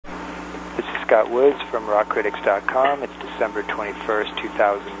Scott Woods from rockcritics.com. It's December 21st,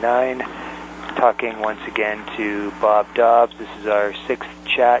 2009. Talking once again to Bob Dobbs. This is our sixth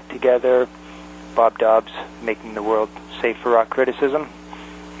chat together. Bob Dobbs, making the world safe for rock criticism.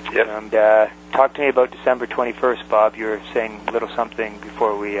 Yep. And talk to me about December 21st, Bob. You were saying a little something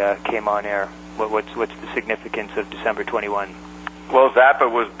before we came on air. What's the significance of December 21? Well,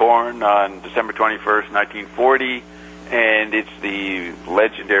 Zappa was born on December 21st, 1940, and it's the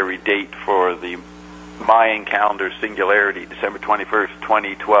legendary date for the Mayan calendar singularity, December 21st,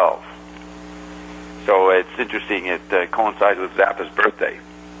 2012. So it's interesting, it coincides with Zappa's birthday.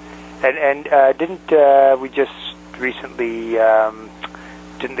 And didn't we just recently,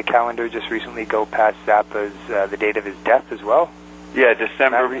 didn't the calendar just recently go past Zappa's, the date of his death as well? Yeah,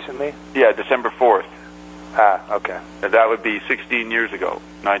 December... Not recently? Yeah, December 4th. Ah, okay. That would be 16 years ago,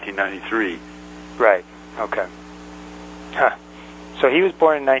 1993. Right, okay. Huh. So he was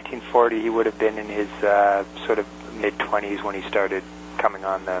born in 1940. He would have been in his sort of mid-20s when he started coming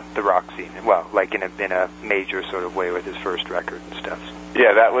on the rock scene. Well, like in a major sort of way with his first record and stuff.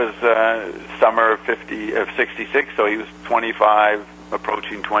 Yeah, that was summer of 66, so he was 25,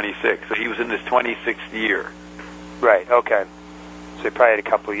 approaching 26. So he was in his 26th year. Right, okay. So he probably had a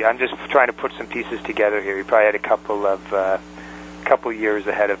couple. I'm just trying to put some pieces together here. He probably had a couple years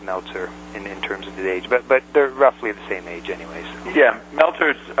ahead of Meltzer in terms of his age, but they're roughly the same age, anyways. Yeah,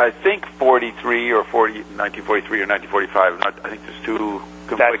 Meltzer's I think 1943 or 1945. I think there's two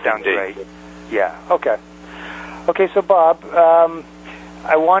conflicting That sounds dates. right. Yeah. Okay. Okay. So Bob,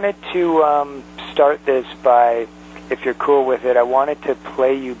 I wanted to start this by, if you're cool with it, I wanted to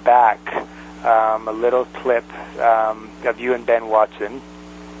play you back a little clip of you and Ben Watson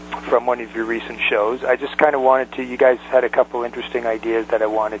from one of your recent shows. I just kind of wanted to, you guys had a couple interesting ideas that I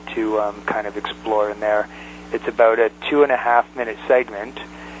wanted to kind of explore in there. It's about a 2.5-minute segment,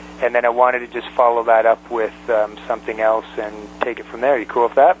 and then I wanted to just follow that up with something else and take it from there. You cool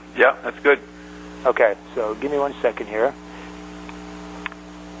with that? Yeah, that's good. Okay, so give me 1 second here.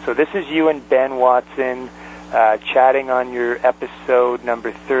 So this is you and Ben Watson chatting on your episode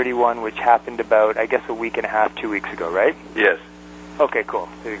number 31, which happened about, I guess, a week and a half, 2 weeks ago, right? Yes. Okay, cool.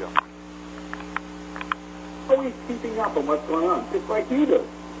 There you go. Always keeping up on what's going on, just like you do.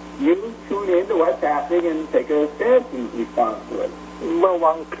 You tune in to what's happening and take a stance in response to it. Well,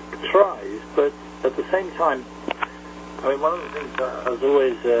 one tries, but at the same time, I mean, one of the things that has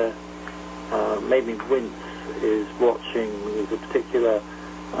always made me wince is watching, there's a particular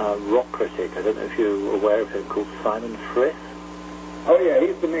rock critic, I don't know if you're aware of him, called Simon Frith. Oh yeah,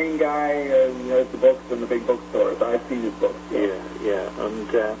 he's the main guy who has the books in the big bookstores. I've seen his books. Yeah, and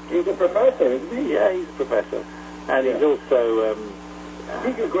he's a professor, isn't he? Yeah, he's a professor, and he's also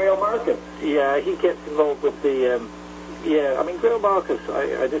he's a Greil Marcus. Yeah, he gets involved with the I mean, Greil Marcus,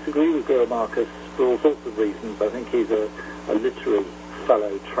 I disagree with Greil Marcus for all sorts of reasons. I think he's a literary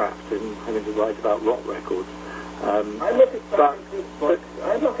fellow trapped in having to write about rock records. I look at some of his books.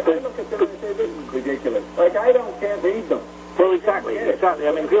 I look at them and say, this is ridiculous. Like, can't read them. Well, exactly.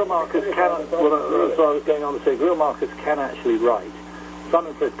 I mean, Greil Marcus cannot, that's what I was going on to say, Greil Marcus can actually write.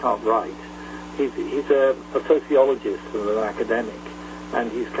 Simon Frith can't write. He's a sociologist and an academic,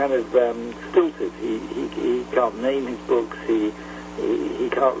 and he's kind of stilted. He can't name his books, he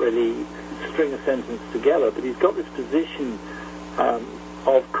can't really string a sentence together, but he's got this position of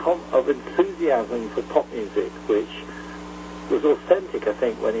enthusiasm for pop music, which was authentic, I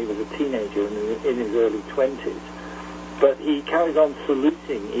think, when he was a teenager in his early 20s. But he carries on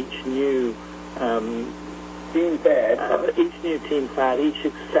saluting each new teen fad, each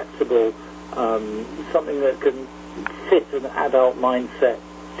acceptable something that can fit an adult mindset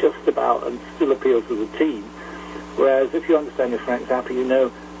just about and still appeal to the teen. Whereas if you understand your Frank Zappa, you know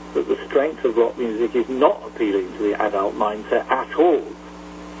that the strength of rock music is not appealing to the adult mindset at all.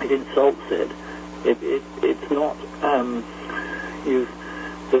 It insults it. It's not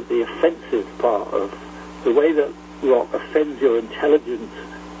the offensive part of the way that rock offends your intelligence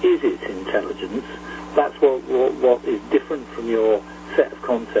is its intelligence. That's what is different from your set of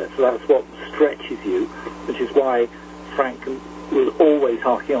concepts. So that's what stretches you, which is why Frank was always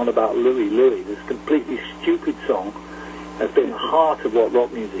harking on about Louie Louie, this completely stupid song has been the heart of what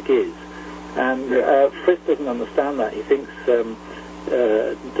rock music is. And Frith doesn't understand that. He thinks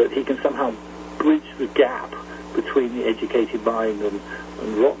that he can somehow bridge the gap between the educated mind and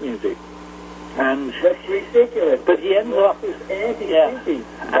rock music. And that's ridiculous. But he ends up, but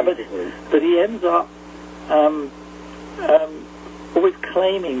he ends up always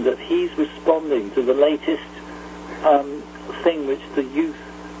claiming that he's responding to the latest thing which the youth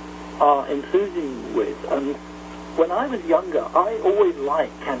are enthusing with, and when I was younger, I always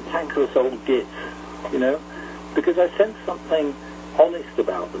liked cantankerous old gits, you know, because I sensed something honest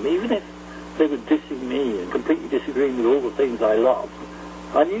about them, even if they were dissing me and completely disagreeing with all the things I loved.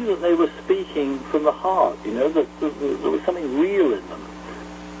 I knew that they were speaking from the heart, you know, that there was something real in them.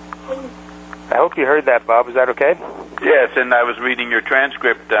 I hope you heard that, Bob. Is that okay? Yes, and I was reading your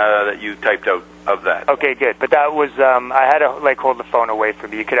transcript that you typed out of that. Okay, good. But that was, I had to, like, hold the phone away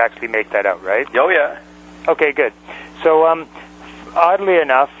from you. You could actually make that out, right? Oh, yeah. Okay, good. So, oddly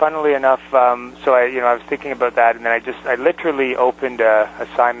enough, funnily enough, so I was thinking about that, and then I literally opened a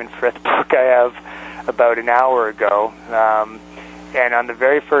Simon Frith book I have about an hour ago, and on the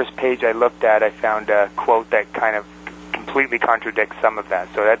very first page I looked at, I found a quote that kind of completely contradicts some of that.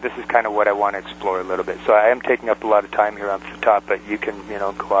 So this is kind of what I want to explore a little bit. So I am taking up a lot of time here on the top, but you can,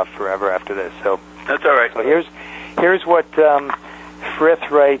 go off forever after this. So that's all right. So here's what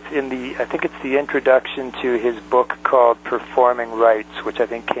Frith writes I think it's the introduction to his book called Performing Rights, which I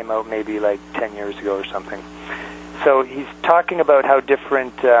think came out maybe like 10 years ago or something. So he's talking about how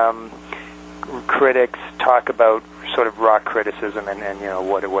different critics talk about sort of rock criticism and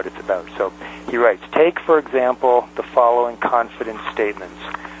what it's about. So he writes, take, for example, the following confident statements.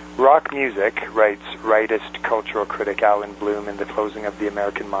 Rock music, writes rightist cultural critic Alan Bloom in The Closing of the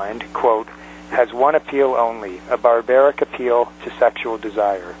American Mind, quote, has one appeal only, a barbaric appeal to sexual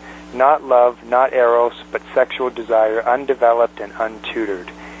desire. Not love, not eros, but sexual desire, undeveloped and untutored.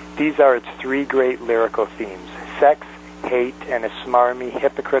 These are its three great lyrical themes, sex, hate, and a smarmy,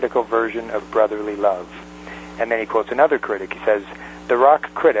 hypocritical version of brotherly love. And then he quotes another critic. He says, the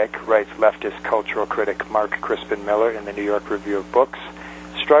rock critic, writes leftist cultural critic Mark Crispin Miller in the New York Review of Books,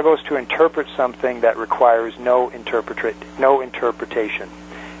 struggles to interpret something that requires no interpretation,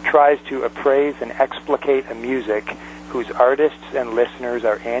 tries to appraise and explicate a music whose artists and listeners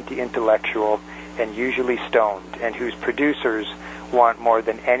are anti-intellectual and usually stoned, and whose producers want more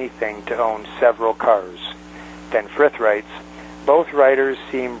than anything to own several cars. Then Frith writes, both writers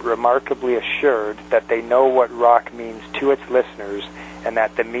seem remarkably assured that they know what rock means to its listeners and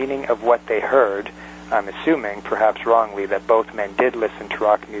that the meaning of what they heard, I'm assuming, perhaps wrongly, that both men did listen to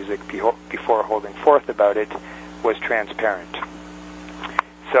rock music before holding forth about it, was transparent.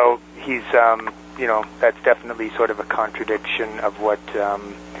 So he's, that's definitely sort of a contradiction of what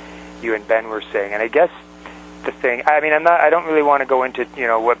you and Ben were saying. And I guess the thing, I don't really want to go into,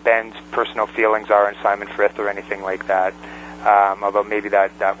 what Ben's personal feelings are on Simon Frith or anything like that. Although maybe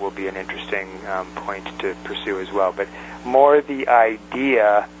that will be an interesting point to pursue as well. But more the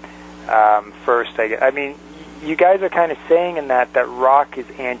idea first. You guys are kind of saying in that rock is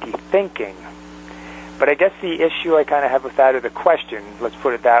anti-thinking. But I guess the issue I kind of have with that, or the question, let's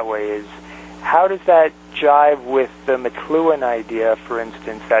put it that way, is how does that jive with the McLuhan idea, for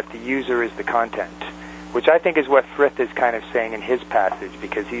instance, that the user is the content? Which I think is what Frith is kind of saying in his passage,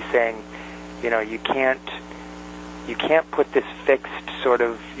 because he's saying, you can't put this fixed sort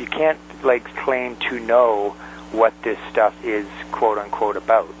of, you can't claim to know what this stuff is quote unquote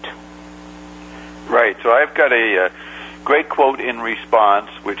about. Right. So I've got a great quote in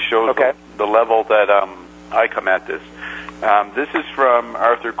response, which shows the level that I come at this. This is from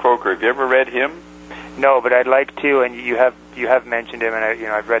Arthur Kroker. Have you ever read him? No, but I'd like to, and you have mentioned him, and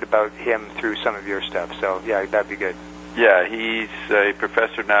I've read about him through some of your stuff. So yeah, that'd be good. Yeah, he's a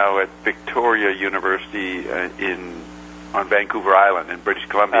professor now at Victoria University on Vancouver Island in British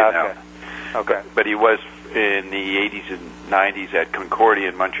Columbia now. Okay. But he was in the 80s and 90s at Concordia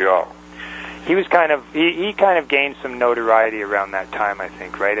in Montreal. He was kind of he kind of gained some notoriety around that time, I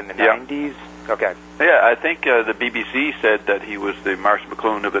think, right, in the 90s. Okay. Yeah, I think the BBC said that he was the Marsh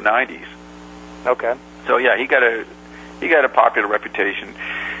McLuhan of the 90s. Okay. So yeah, he got a popular reputation,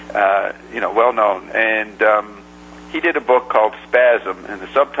 well known, and he did a book called Spasm, and the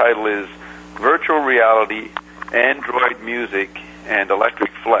subtitle is Virtual Reality, Android Music, and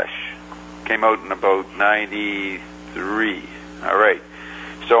Electric Flesh. Came out in about 93. All right.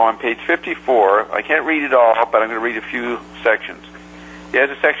 So on page 54, I can't read it all, but I'm going to read a few sections. He has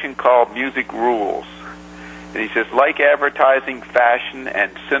a section called Music Rules. And he says, like advertising, fashion,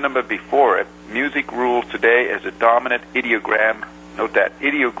 and cinema before it, music rules today as a dominant ideogram, note that,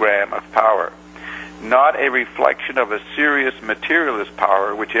 ideogram of power, not a reflection of a serious materialist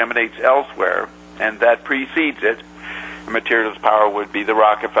power which emanates elsewhere and that precedes it. The materialist power would be the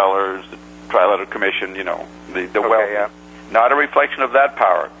Rockefellers, the Trilateral Commission, the wealthy. Yeah. Not a reflection of that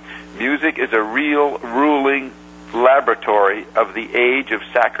power. Music is a real ruling laboratory of the age of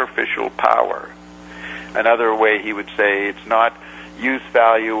sacrificial power. Another way he would say it's not use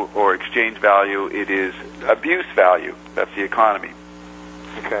value or exchange value, it is abuse value. That's the economy.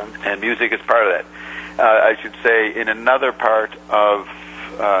 Okay. And music is part of that. I should say, in another part of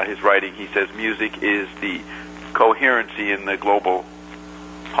his writing, he says music is the coherency in the global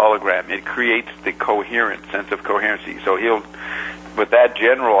hologram. It creates the coherent sense of coherency. So with that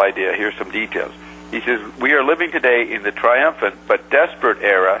general idea, here's some details. He says, we are living today in the triumphant but desperate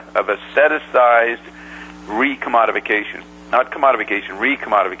era of aestheticized re-commodification. Not commodification,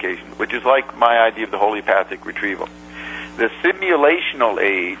 re-commodification, which is like my idea of the homeopathic retrieval. The simulational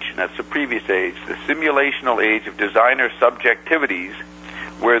age, that's the previous age, the simulational age of designer subjectivities,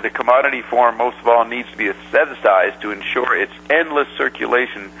 where the commodity form most of all needs to be aestheticized to ensure its endless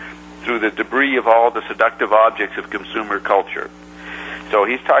circulation through the debris of all the seductive objects of consumer culture. So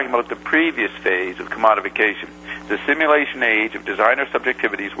he's talking about the previous phase of commodification, the simulation age of designer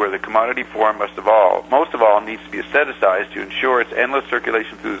subjectivities where the commodity form most of all needs to be aestheticized to ensure its endless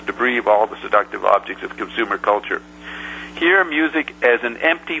circulation through the debris of all the seductive objects of consumer culture. Here music as an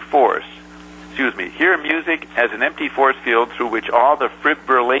empty force field through which all the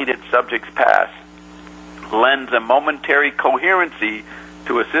fibrillated subjects pass lends a momentary coherency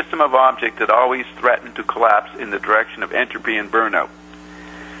to a system of objects that always threaten to collapse in the direction of entropy and burnout.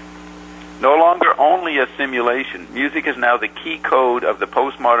 No longer only a simulation, music is now the key code of the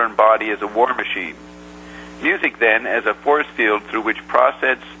postmodern body as a war machine. Music, then, as a force field through which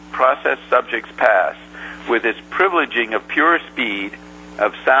process subjects pass, with its privileging of pure speed,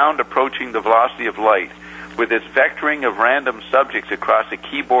 of sound approaching the velocity of light, with its vectoring of random subjects across a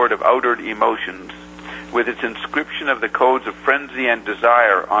keyboard of outer emotions, with its inscription of the codes of frenzy and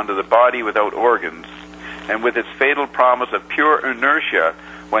desire onto the body without organs, and with its fatal promise of pure inertia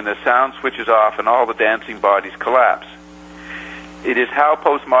when the sound switches off and all the dancing bodies collapse. It is how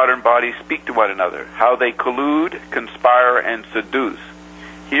postmodern bodies speak to one another, how they collude, conspire, and seduce.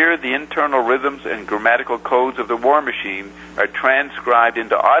 Here, the internal rhythms and grammatical codes of the war machine are transcribed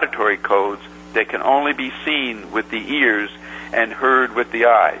into auditory codes that can only be seen with the ears and heard with the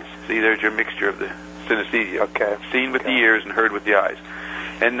eyes. See, there's your mixture of the synesthesia. Okay. Seen with the ears and heard with the eyes.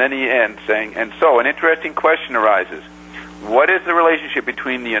 And then he ends saying, and so an interesting question arises. What is the relationship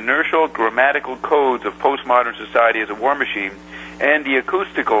between the inertial grammatical codes of postmodern society as a war machine and the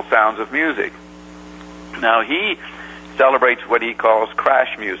acoustical sounds of music? Now, he celebrates what he calls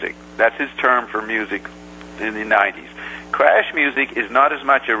crash music. That's his term for music in the 90s. Crash music is not as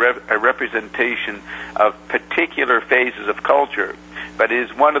much a representation of particular phases of culture, but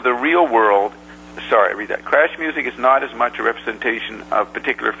is one of the real world. Crash music is not as much a representation of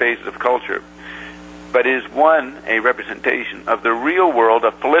particular phases of culture, but is a representation of the real world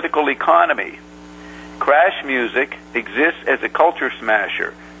of political economy. Crash music exists as a culture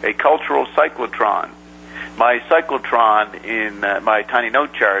smasher, a cultural cyclotron. My cyclotron in my tiny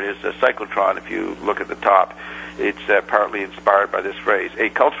note chart is a cyclotron. If you look at the top, it's partly inspired by this phrase, a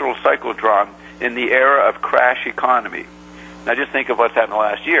cultural cyclotron in the era of crash economy. Now just think of what's happened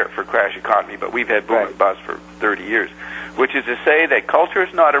last year for crash economy, but we've had boom and bust for 30 years, which is to say that culture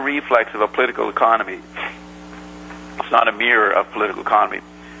is not a reflex of a political economy. It's not a mirror of political economy,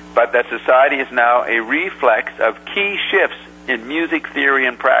 but that society is now a reflex of key shifts in music theory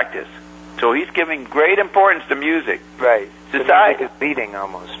and practice. So he's giving great importance to music. Right. Society music is leading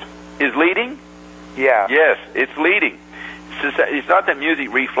almost. Is leading? Yeah. Yes, it's leading. It's not that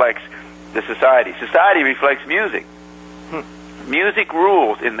music reflects the society. Society reflects music. Music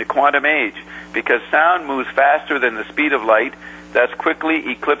rules in the quantum age because sound moves faster than the speed of light, thus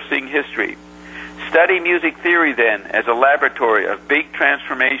quickly eclipsing history. Study music theory, then, as a laboratory of big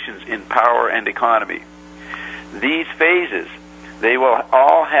transformations in power and economy. These phases, they will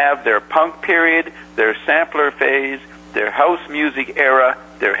all have their punk period, their sampler phase, their house music era,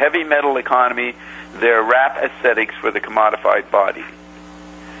 their heavy metal economy, their rap aesthetics for the commodified body.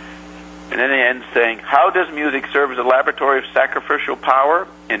 And then they end saying, how does music serve as a laboratory of sacrificial power?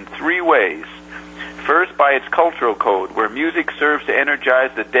 In 3 ways. First, by its cultural code, where music serves to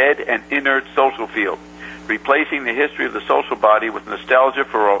energize the dead and inert social field, replacing the history of the social body with nostalgia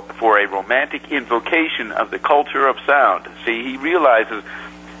for a romantic invocation of the culture of sound. See, he realizes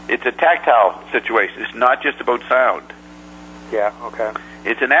it's a tactile situation. It's not just about sound. Yeah, okay.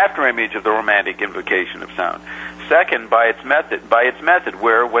 It's an afterimage of the romantic invocation of sound. Second, by its method,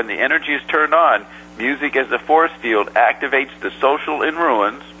 where when the energy is turned on, music as a force field activates the social in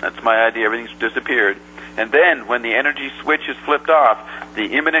ruins. That's my idea, everything's disappeared. And then, when the energy switch is flipped off, the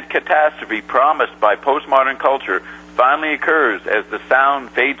imminent catastrophe promised by postmodern culture finally occurs as the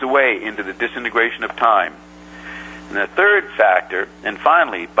sound fades away into the disintegration of time. And the third factor, and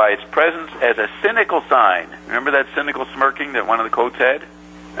finally, by its presence as a cynical sign. Remember that cynical smirking that one of the quotes had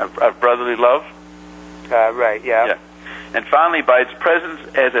of brotherly love? Right, yeah. And finally, by its presence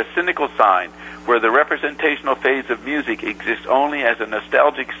as a cynical sign, where the representational phase of music exists only as a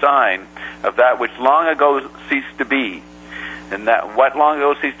nostalgic sign of that which long ago ceased to be. And that what long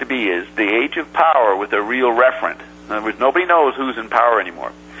ago ceased to be is the age of power with a real referent. In other words, nobody knows who's in power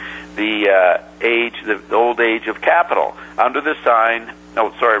anymore. The old age of capital, under the sign...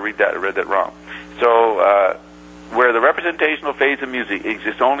 Oh, sorry, I read that wrong. So, where the representational phase of music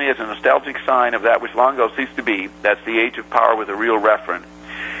exists only as a nostalgic sign of that which long ago ceased to be, that's the age of power with a real referent.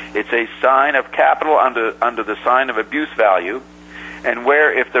 It's a sign of capital under the sign of abuse value, and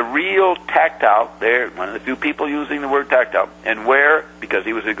where if the real tactile, there, one of the few people using the word tactile, and where, because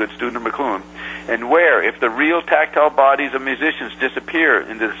he was a good student of McLuhan, and where if the real tactile bodies of musicians disappear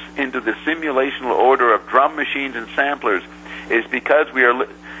into the simulational order of drum machines and samplers, is because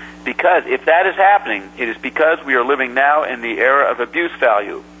if that is happening, it is because we are living now in the era of abuse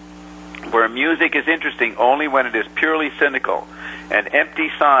value, where music is interesting only when it is purely cynical, an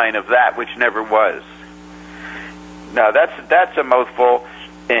empty sign of that which never was. Now that's a mouthful,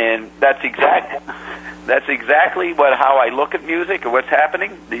 and that's exactly how I look at music and what's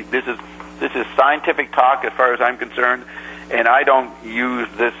happening. This is scientific talk as far as I'm concerned, and I don't use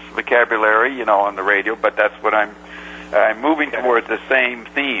this vocabulary, on the radio, but that's what I'm moving towards the same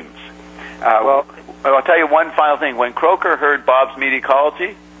themes. Well, I'll tell you one final thing. When Kroker heard Bob's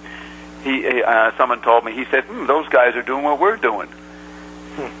Mediacology, someone told me, he said, those guys are doing what we're doing.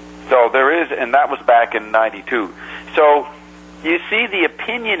 So there is, and that was back in 92. So you see the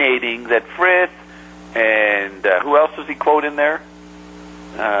opinionating that Frith and who else does he quote in there?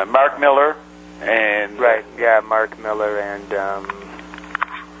 Mark Miller and... Right, yeah, Mark Miller and,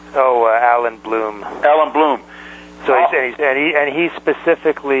 Alan Bloom. Alan Bloom. So he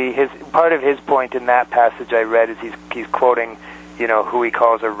specifically, part of his point in that passage I read is he's quoting, who he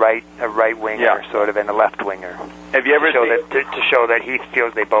calls a right winger, sort of, and a left winger. Have you ever to show that he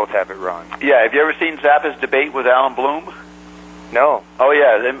feels they both have it wrong? Yeah. Have you ever seen Zappa's debate with Alan Bloom? No. Oh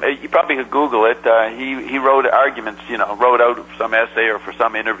yeah, you probably could Google it. He wrote arguments, wrote out some essay or for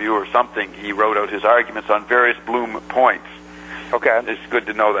some interview or something. He wrote out his arguments on various Bloom points. Okay. It's good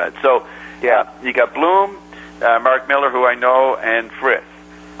to know that. So you got Bloom, Mark Miller, who I know, and Frith.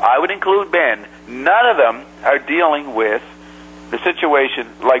 I would include Ben. None of them are dealing with the situation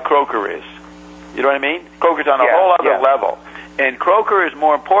like Kroker is. You know what I mean? Kroker's on a whole other level. And Kroker is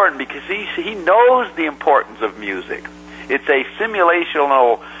more important because he knows the importance of music. It's a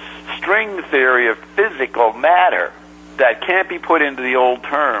simulational string theory of physical matter that can't be put into the old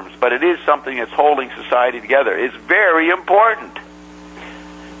terms, but it is something that's holding society together. It's very important.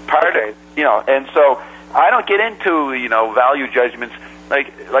 And so I don't get into, value judgments.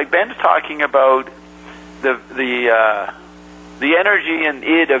 Like Ben's talking about the energy and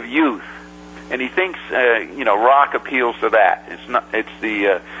id of youth, and he thinks rock appeals to that. It's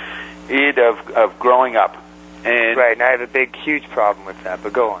the id of growing up. And right, and I have a huge problem with that.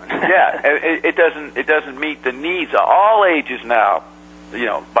 But go on. Yeah, it doesn't meet the needs. All ages now,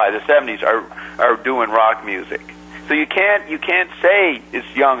 by the 70s are doing rock music. So you can't say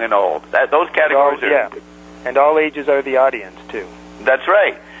it's young and old. Those categories are. And all ages are the audience too. That's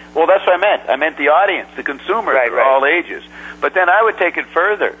right. Well, that's what I meant. I meant the audience, the consumers, are all ages. But then I would take it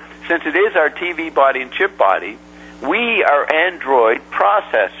further. Since it is our TV body and chip body, we are Android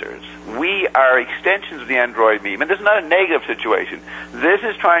processors. We are extensions of the Android meme. And this is not a negative situation. This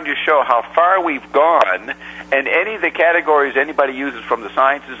is trying to show how far we've gone, and any of the categories anybody uses from the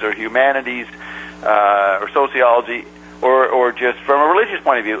sciences or humanities or sociology or just from a religious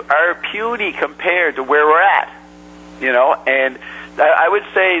point of view are puny compared to where we're at. And I would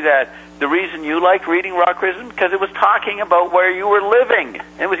say that the reason you liked reading Rock Rhythm, because it was talking about where you were living.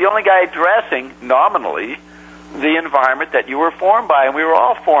 It was the only guy addressing, nominally, the environment that you were formed by, and we were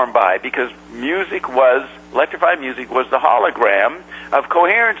all formed by, because electrified music was the hologram of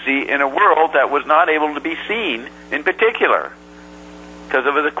coherency in a world that was not able to be seen in particular because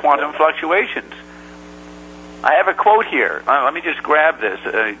of the quantum fluctuations. I have a quote here. Let me just grab this.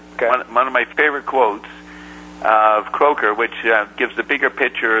 One of my favorite quotes of Kroker, which gives the bigger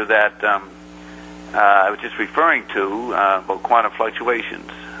picture that I was just referring to about quantum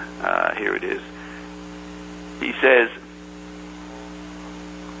fluctuations. Here it is. He says,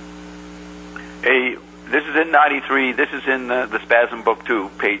 this is in 93, this is in the Spasm Book 2,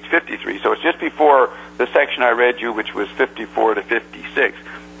 page 53, so it's just before the section I read you, which was 54 to 56.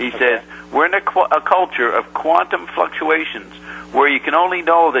 He says, we're in a culture of quantum fluctuations, where you can only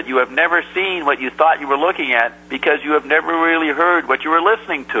know that you have never seen what you thought you were looking at because you have never really heard what you were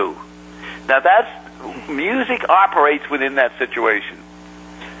listening to. Now music operates within that situation.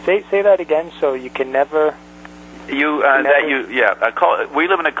 Say that again. So you can never We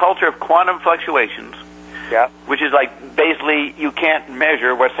live in a culture of quantum fluctuations. Yeah. Which is like basically you can't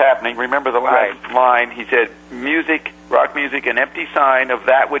measure what's happening. Remember the last line? He said, "Music, rock music, an empty sign of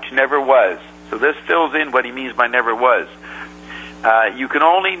that which never was." So this fills in what he means by never was. You can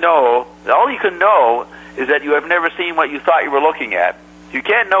only know, all you can know is that you have never seen what you thought you were looking at. You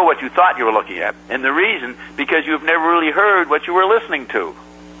can't know what you thought you were looking at. And the reason, because you've never really heard what you were listening to.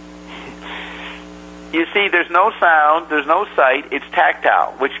 You see, there's no sound, there's no sight, it's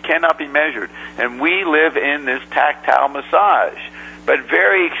tactile, which cannot be measured. And we live in this tactile massage, but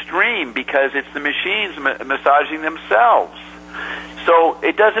very extreme because it's the machines massaging themselves. So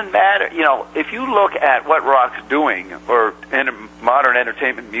it doesn't matter, if you look at what rock's doing, or modern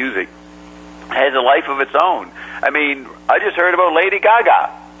entertainment music, has a life of its own. I mean, I just heard about Lady Gaga,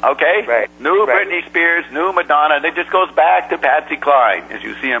 okay? Right. New Britney Spears, new Madonna, and it just goes back to Patsy Cline, as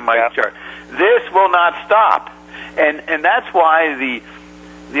you see on my chart. This will not stop. And that's why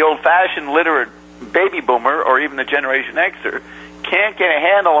the old-fashioned literate baby boomer, or even the Generation Xer, can't get a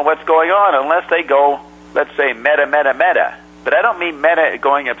handle on what's going on unless they go, let's say, meta. But I don't mean meta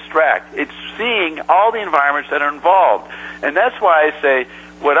going abstract. It's seeing all the environments that are involved. And that's why I say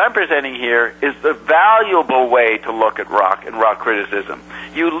what I'm presenting here is the valuable way to look at rock and rock criticism.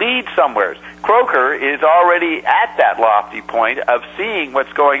 You lead somewhere. Kroker is already at that lofty point of seeing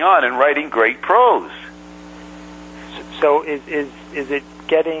what's going on and writing great prose. So is it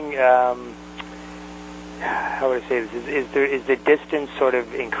getting, how would I say this, is the distance sort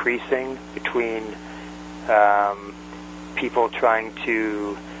of increasing between people trying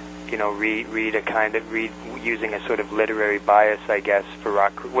to, read using a sort of literary bias, I guess, for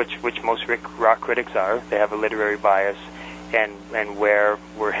rock, which most rock critics are. They have a literary bias, and where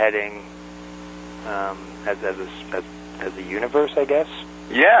we're heading as a universe, I guess.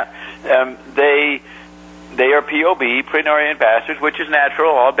 Yeah, they are POB, print-oriented bastards, which is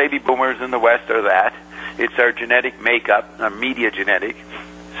natural. All baby boomers in the West are that. It's our genetic makeup, our media genetic.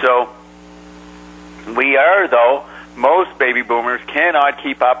 So we are, though. Most baby boomers cannot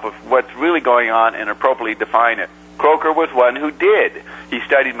keep up with what's really going on and appropriately define it. Kroker was one who did. He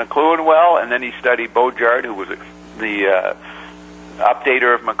studied McLuhan well, and then he studied Bojaert, who was the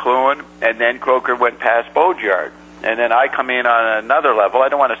updater of McLuhan, and then Kroker went past Bojaert. And then I come in on another level. I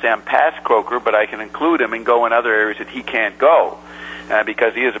don't want to say I'm past Kroker, but I can include him and go in other areas that he can't go,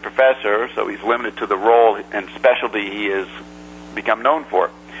 because he is a professor, so he's limited to the role and specialty he has become known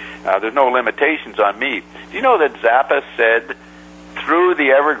for. There's no limitations on me. Do you know that Zappa said through the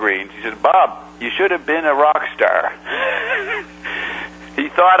evergreens, he said, "Bob, you should have been a rock star." He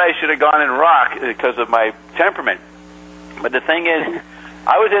thought I should have gone in rock because of my temperament. But the thing is,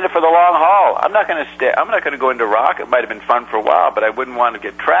 I was in it for the long haul. I'm not going to go into rock. It might have been fun for a while, but I wouldn't want to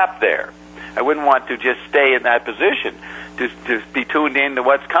get trapped there. I wouldn't want to just stay in that position, to be tuned in to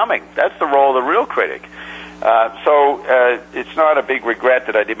what's coming. That's the role of the real critic. So it's not a big regret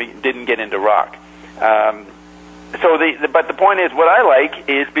that I didn't get into rock. But the point is, what I like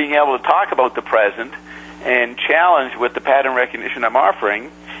is being able to talk about the present and challenge with the pattern recognition I'm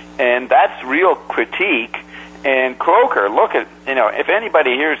offering, and that's real critique. And Kroker, look at, if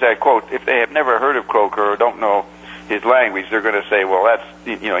anybody hears that quote, if they have never heard of Kroker or don't know his language, they're going to say, well, that's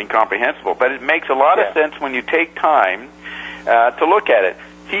incomprehensible. But it makes a lot of sense when you take time to look at it.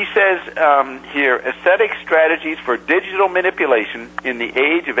 He says here, aesthetic strategies for digital manipulation in the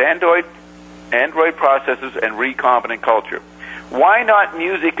age of Android processors and recombinant culture. Why not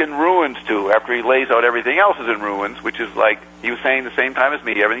music in ruins too, after he lays out everything else is in ruins, which is like he was saying the same time as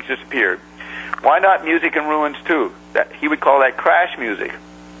me, everything's disappeared. Why not music in ruins too? He would call that crash music.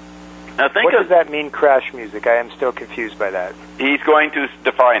 Now what does that mean, crash music? I am still confused by that. He's going to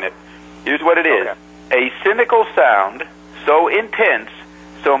define it. Here's what it is. A cynical sound so intense,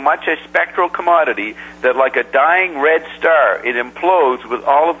 so much a spectral commodity, that like a dying red star, it implodes with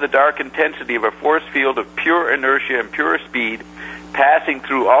all of the dark intensity of a force field of pure inertia and pure speed, passing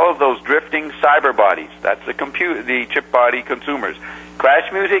through all of those drifting cyber bodies. That's the chip body consumers.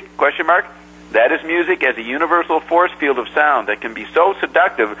 Crash music, ? That is music as a universal force field of sound that can be so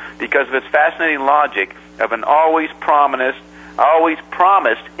seductive because of its fascinating logic of an always promised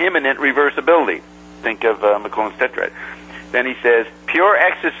imminent reversibility. Think of McLuhan's tetrad. Then he says, pure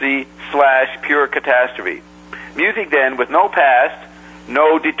ecstasy / pure catastrophe. Music then with no past,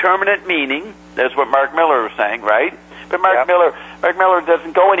 no determinate meaning. That's what Mark Miller was saying, right? But Mark Miller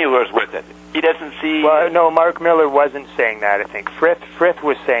doesn't go anywhere with it. He doesn't see... Well, no, Mark Miller wasn't saying that, I think. Frith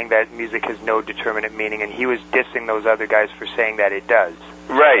was saying that music has no determinate meaning, and he was dissing those other guys for saying that it does.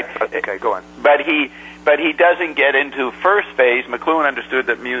 Right. Okay, go on. But he doesn't get into first phase. McLuhan understood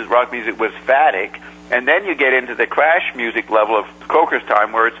that rock music was phatic, and then you get into the crash music level of Kroker's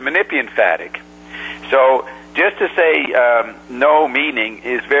time, where it's Manipian phatic. So just to say no meaning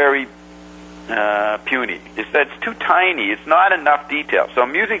is very puny. That's too tiny. It's not enough detail. So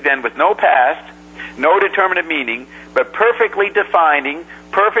music then with no past, no determinate meaning, but perfectly defining,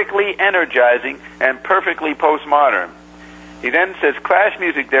 perfectly energizing, and perfectly postmodern. He then says, crash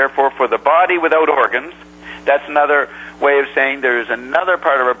music, therefore, for the body without organs. That's another way of saying there is another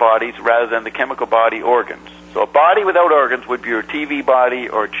part of our bodies rather than the chemical body organs. So a body without organs would be your TV body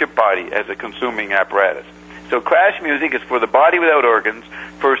or chip body as a consuming apparatus. So crash music is for the body without organs,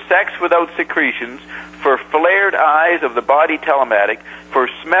 for sex without secretions, for flared eyes of the body telematic, for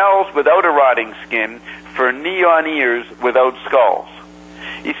smells without a rotting skin, for neon ears without skulls.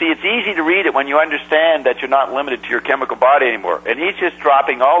 You see, it's easy to read it when you understand that you're not limited to your chemical body anymore. And he's just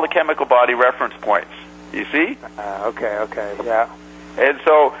dropping all the chemical body reference points. You see? Okay, yeah. And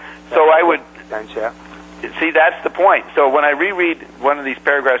so I would... Yeah. See, that's the point. So when I reread one of these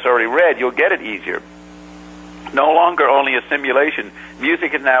paragraphs I already read, you'll get it easier. No longer only a simulation.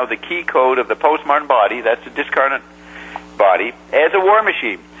 Music is now the key code of the postmodern body, that's the discarnate body, as a war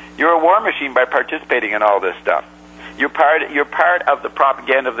machine. You're a war machine by participating in all this stuff. You're part of the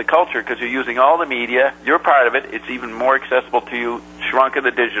propaganda of the culture because you're using all the media. You're part of it. It's even more accessible to you, shrunk in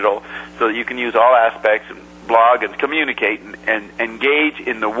the digital, so that you can use all aspects and blog and communicate and engage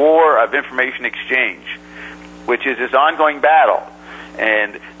in the war of information exchange, which is this ongoing battle.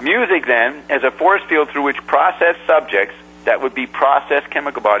 And music, then, as a force field through which processed subjects, that would be processed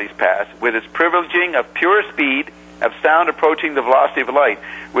chemical bodies, pass, with its privileging of pure speed, of sound approaching the velocity of light,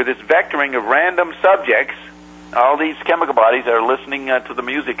 with its vectoring of random subjects. All these chemical bodies are listening to the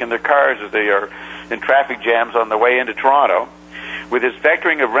music in their cars as they are in traffic jams on the way into Toronto, with its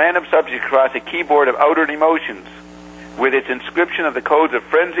vectoring of random subjects across a keyboard of outer emotions, with its inscription of the codes of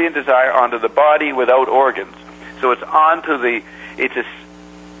frenzy and desire onto the body without organs. So it's onto the...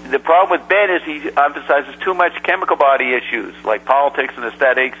 The problem with Ben is he emphasizes too much chemical body issues, like politics and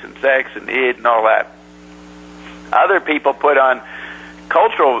aesthetics and sex and id and all that. Other people put on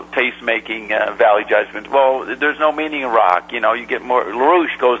cultural taste-making value judgments. Well, there's no meaning in rock. You know, you get more...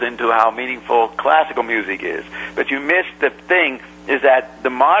 LaRouche goes into how meaningful classical music is. But you miss the thing is that the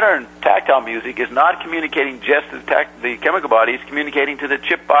modern tactile music is not communicating just to the chemical body. It's communicating to the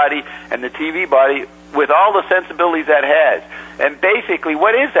chip body and the TV body with all the sensibilities that has. And basically,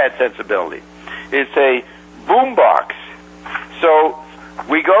 what is that sensibility? It's a boombox. So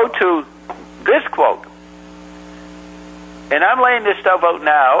we go to this quote. And I'm laying this stuff out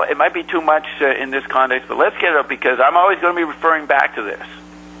now. It might be too much in this context, but let's get it up because I'm always going to be referring back to this.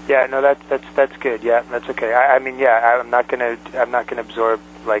 Yeah, no, that's good. Yeah, that's okay. I mean, yeah, I'm not gonna absorb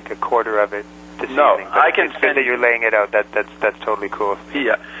like a quarter of it this evening. But I can it's good that you're laying it out. That's totally cool.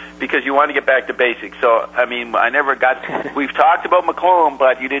 Yeah, because you want to get back to basics. So I mean, I never got. We've talked about McLuhan,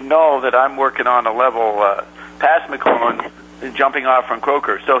 but you didn't know that I'm working on a level past McLuhan, jumping off from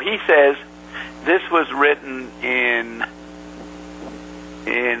Kroker. So he says this was written in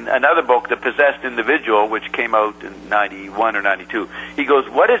another book, The Possessed Individual, which came out in 91 or 92. He goes,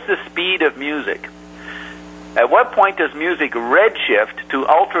 what is the speed of music? At what point does music redshift to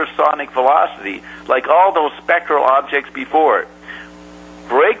ultrasonic velocity, like all those spectral objects before it,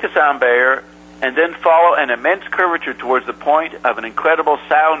 break the sound barrier, and then follow an immense curvature towards the point of an incredible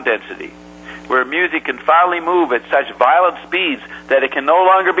sound density, where music can finally move at such violent speeds that it can no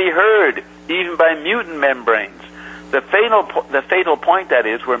longer be heard, even by mutant membranes? The fatal point, that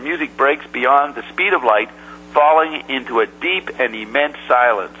is, where music breaks beyond the speed of light, falling into a deep and immense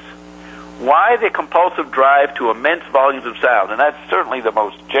silence. Why the compulsive drive to immense volumes of sound? And that's certainly the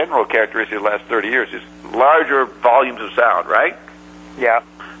most general characteristic of the last 30 years, is larger volumes of sound, right? Yeah.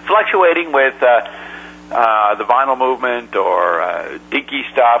 Fluctuating with the vinyl movement or dinky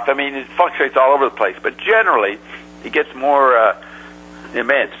stuff. I mean, it fluctuates all over the place, but generally it gets more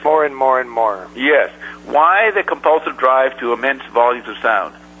immense. More and more and more. Yes. Why the compulsive drive to immense volumes of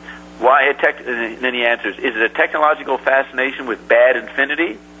sound? Why and then he answers, is it a technological fascination with bad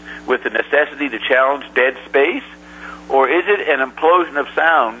infinity, with the necessity to challenge dead space? Or is it an implosion of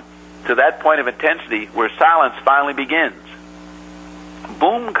sound to that point of intensity where silence finally begins?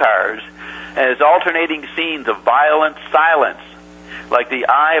 Boom cars as alternating scenes of violent silence, like the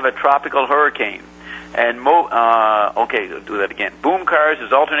eye of a tropical hurricane. And okay, do that again. Boom cars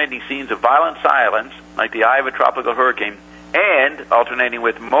is alternating scenes of violent silence, like the eye of a tropical hurricane, and alternating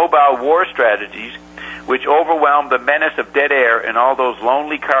with mobile war strategies, which overwhelm the menace of dead air in all those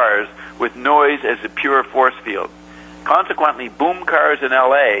lonely cars with noise as a pure force field. Consequently, boom cars in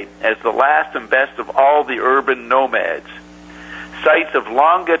L.A. as the last and best of all the urban nomads. Sites of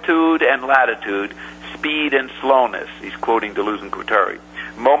longitude and latitude, speed and slowness. He's quoting Deleuze and Guattari.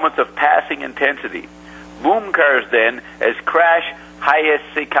 Moments of passing intensity. Boom cars, then, as crash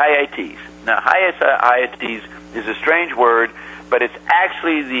hyacciates. Now, hyacciates is a strange word, but it's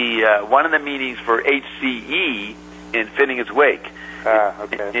actually the one of the meanings for HCE in Finnegan's Wake.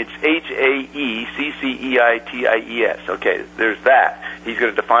 Okay. It's HAECCEITIES. Okay, there's that. He's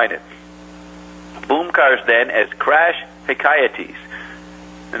going to define it. Boom cars, then, as crash hyacciates.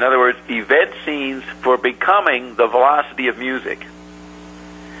 In other words, event scenes for becoming the velocity of music.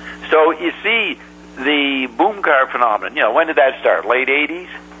 So you see the boom car phenomenon. You know, when did that start? Late 80s?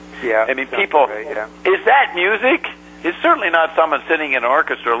 Yeah. I mean, people, right, yeah. Is that music? It's certainly not someone sitting in an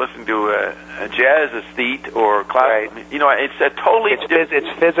orchestra listening to a jazz aesthete or classical. Right. You know, it's a totally...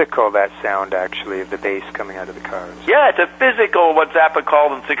 It's physical, that sound, actually, of the bass coming out of the cars. Yeah, it's a physical, what Zappa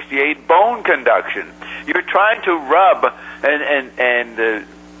called in '68, bone conduction. You're trying to rub and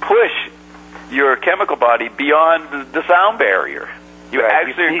push your chemical body beyond the sound barrier. You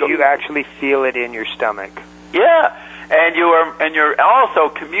actually feel it in your stomach. Yeah, and you're also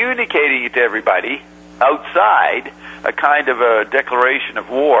communicating it to everybody outside, a kind of a declaration of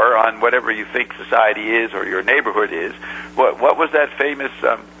war on whatever you think society is or your neighborhood is. What was that famous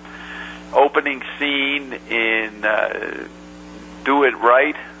opening scene in Do It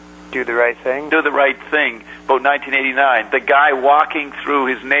Right? Do the Right Thing? Do the Right Thing, about 1989. The guy walking through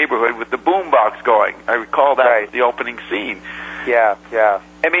his neighborhood with the boombox going. I recall that was the opening scene. Yeah, yeah.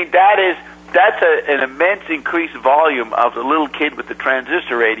 I mean, that's an immense increased volume of the little kid with the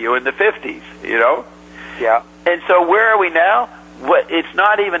transistor radio in the 50s, you know? Yeah. And so where are we now? It's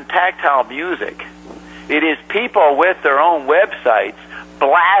not even tactile music. It is people with their own websites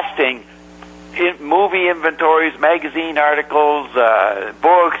blasting movie inventories, magazine articles,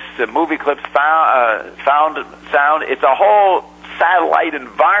 books, movie clips, sound. It's a whole satellite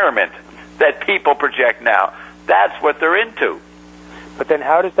environment that people project now. That's what they're into. But then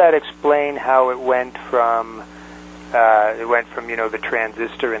how does that explain how it went from the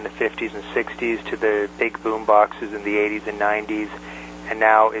transistor in the 50s and 60s to the big boom boxes in the 80s and 90s, and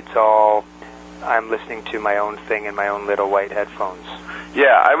now it's all, I'm listening to my own thing in my own little white headphones?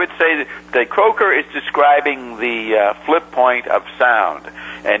 Yeah, I would say that Kroker is describing the flip point of sound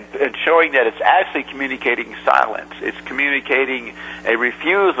and showing that it's actually communicating silence. It's communicating a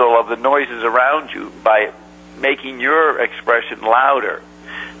refusal of the noises around you by making your expression louder.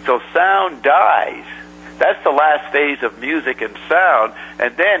 So sound dies. That's the last phase of music and sound.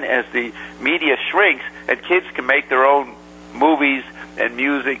 And then as the media shrinks and kids can make their own movies and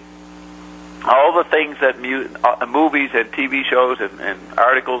music, all the things that movies and TV shows and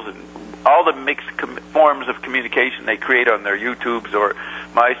articles and all the mixed forms of communication they create on their YouTubes or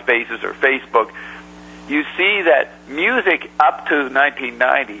MySpaces or Facebook, you see that music up to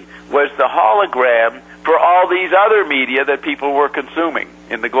 1990 was the hologram for all these other media that people were consuming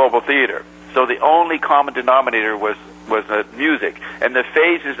in the global theater. So the only common denominator was music. And the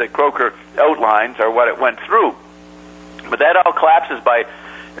phases that Kroker outlines are what it went through. But that all collapses by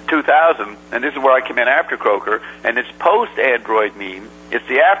 2000, and this is where I come in after Kroker, and it's post-Android meme. It's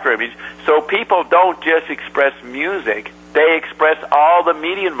the after image. So people don't just express music, they express all the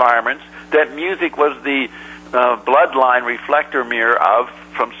media environments that music was the bloodline reflector mirror of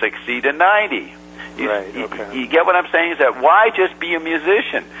from 60 to 90. You get what I'm saying? Is that why just be a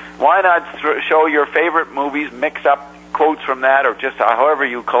musician? Why not show your favorite movies, mix up quotes from that, or just however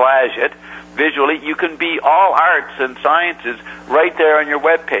you collage it visually? You can be all arts and sciences right there on your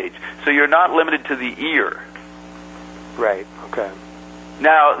webpage, so you're not limited to the ear. Right. Okay.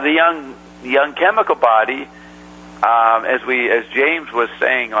 Now the young chemical body, as James was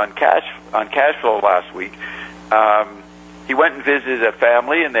saying on cash flow last week. He went and visited a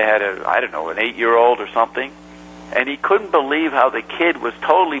family, and they had an 8-year-old or something, and he couldn't believe how the kid was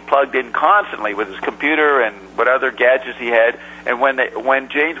totally plugged in constantly with his computer and what other gadgets he had. And when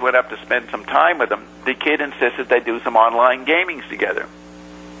James went up to spend some time with him, the kid insisted they do some online gamings together.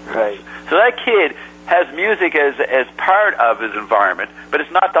 Right. So that kid has music as part of his environment, but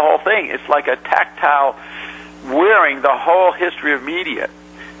it's not the whole thing. It's like a tactile wearing the whole history of media.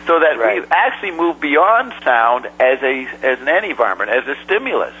 So that we've actually moved beyond sound as an environment, as a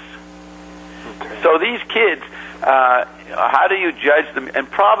stimulus. Okay. So these kids, how do you judge them? And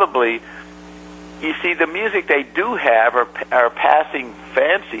probably, you see, the music they do have are passing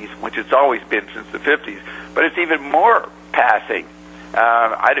fancies, which it's always been since the 50s, but it's even more passing.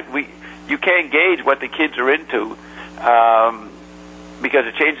 You can't gauge what the kids are into because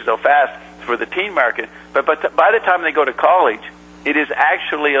it changes so fast. for the teen market. But by the time they go to college, it is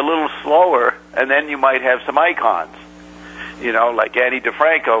actually a little slower, and then you might have some icons, like Annie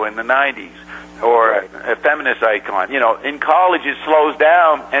DeFranco in the 90s, or a feminist icon. In college it slows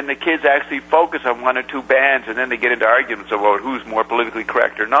down, and the kids actually focus on one or two bands, and then they get into arguments about who's more politically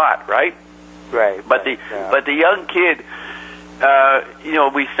correct or not, right? Right. But the young kid,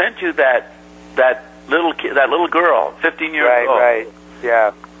 we sent you that little girl, 15 years old. Right.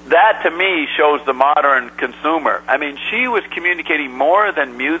 Yeah. That, to me, shows the modern consumer. I mean, she was communicating more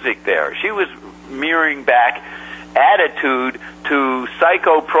than music there. She was mirroring back attitude to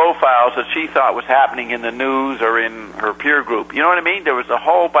psycho profiles that she thought was happening in the news or in her peer group. You know what I mean? There was a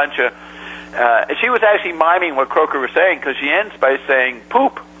whole bunch of... she was actually miming what Kroker was saying, because she ends by saying,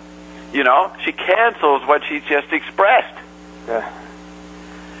 poop. She cancels what she just expressed. Yeah.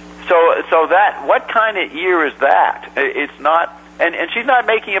 So that, what kind of ear is that? It's not... And she's not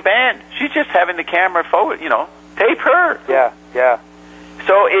making a band. She's just having the camera forward, tape her. Yeah.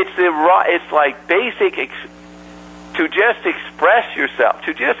 So it's like basic to just express yourself,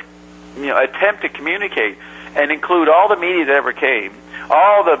 to just attempt to communicate and include all the media that ever came,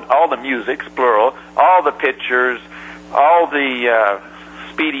 all the musics, plural, all the pictures, all the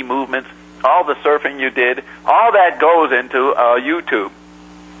speedy movements, all the surfing you did, all that goes into YouTube.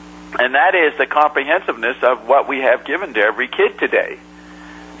 And that is the comprehensiveness of what we have given to every kid today.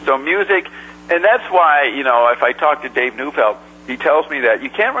 So music, and that's why, if I talk to Dave Neufeld, he tells me that you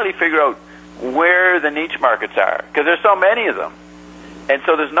can't really figure out where the niche markets are, because there's so many of them. And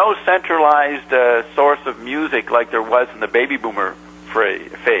so there's no centralized source of music like there was in the baby boomer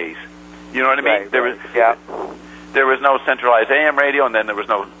phase. You know what I mean? There was no centralized AM radio, and then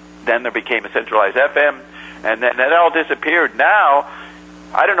there became a centralized FM, and then that all disappeared. Now,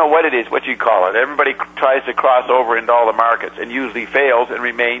 I don't know what it is, what you call it. Everybody tries to cross over into all the markets and usually fails and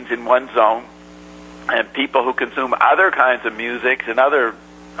remains in one zone. And people who consume other kinds of music and other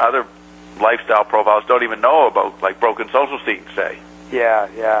lifestyle profiles don't even know about, like broken social scenes, say. Yeah.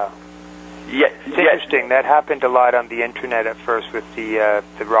 It's interesting. That happened a lot on the internet at first with the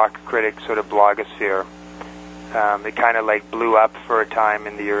rock critic sort of blogosphere. It kind of like blew up for a time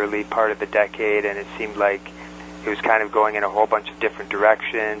in the early part of the decade, and it seemed like it was kind of going in a whole bunch of different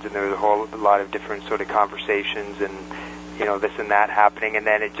directions, and there was a lot of different sort of conversations and, this and that happening. And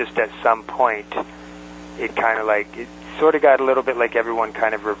then it just at some point, it kind of like, it sort of got a little bit like everyone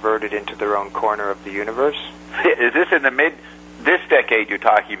kind of reverted into their own corner of the universe. Is this in this decade you're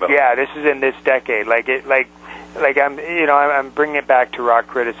talking about? Yeah, this is in this decade. I'm bringing it back to rock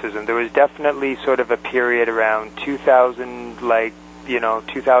criticism. There was definitely sort of a period around 2000,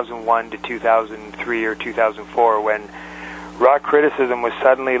 2001 to 2003 or 2004 when rock criticism was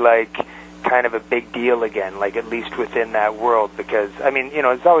suddenly like kind of a big deal again, like at least within that world, because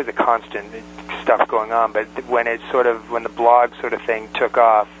there's always a constant stuff going on, but when the blog sort of thing took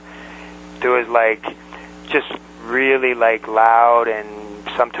off, there was like just really like loud and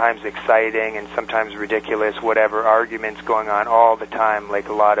sometimes exciting and sometimes ridiculous, whatever, arguments going on all the time, like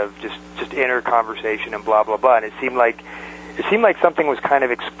a lot of just inner conversation and blah blah blah, and it seemed like something was kind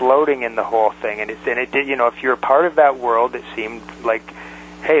of exploding in the whole thing, and it did. If you're a part of that world, it seemed like,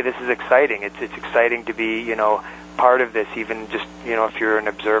 hey, this is exciting. It's exciting to be, part of this, even just, if you're an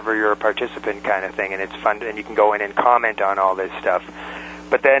observer, you're a participant kind of thing, and it's fun, and you can go in and comment on all this stuff.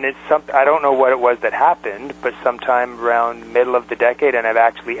 But then I don't know what it was that happened, but sometime around the middle of the decade, and I've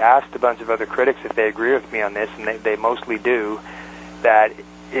actually asked a bunch of other critics if they agree with me on this, and they mostly do, that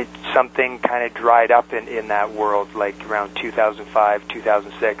something kind of dried up in that world, like around 2005,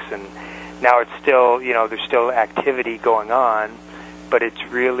 2006, and now it's still, there's still activity going on, but it's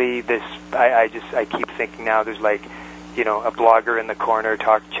really this, I keep thinking now there's like, a blogger in the corner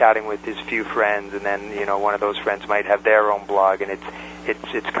chatting with his few friends, and then, one of those friends might have their own blog, and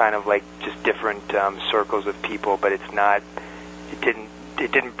it's kind of like just different circles of people, but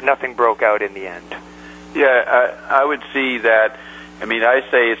nothing broke out in the end. Yeah, I would see that. I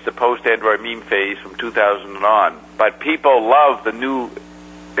say it's the post-Android meme phase from 2000 on, but people love the new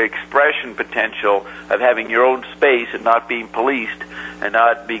expression potential of having your own space and not being policed and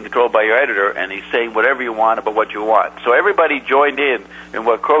not being controlled by your editor, and he's saying whatever you want about what you want. So everybody joined in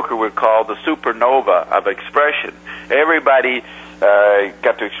what Kroker would call the supernova of expression. Everybody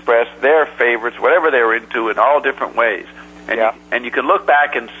got to express their favorites, whatever they were into, in all different ways. And you can look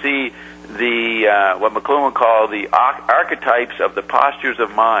back and see the what McLuhan called the archetypes of the postures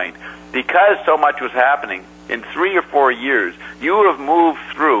of mind. Because so much was happening, in 3 or 4 years, you have moved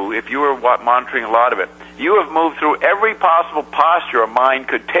through, if you were monitoring a lot of it, you have moved through every possible posture a mind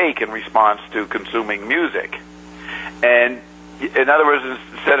could take in response to consuming music. And In other words,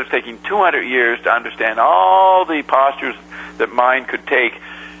 instead of taking 200 years to understand all the postures that mind could take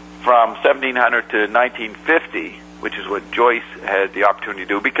from 1700 to 1950, which is what Joyce had the opportunity to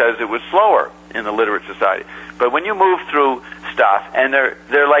do because it was slower in the literate society. But when you move through stuff, and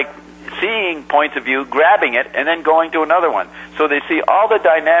they're like seeing points of view, grabbing it, and then going to another one. So they see all the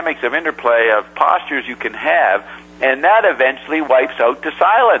dynamics of interplay of postures you can have, and that eventually wipes out to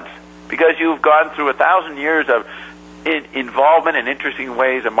silence because you've gone through 1,000 years of involvement in interesting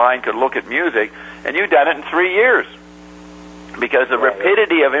ways a mind could look at music, and you've done it in 3 years because of the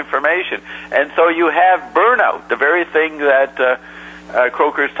rapidity of information. And so you have burnout, the very thing that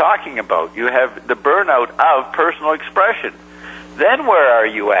Kroker is talking about. You have the burnout of personal expression. Then where are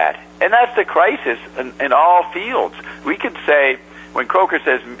you at? And that's the crisis in all fields. We could say, when Kroker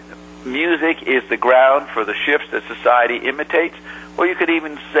says music is the ground for the shifts that society imitates, well, you could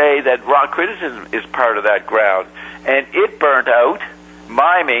even say that rock criticism is part of that ground. And it burnt out,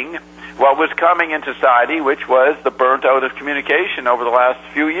 miming what was coming in society, which was the burnt out of communication over the last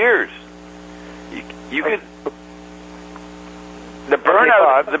few years. You could... The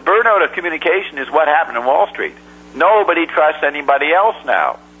burnout of communication is what happened in Wall Street. Nobody trusts anybody else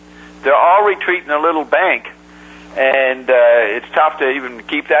now. They're all retreating a little bank, and it's tough to even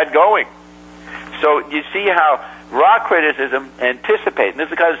keep that going. So you see how rock criticism anticipates, and this is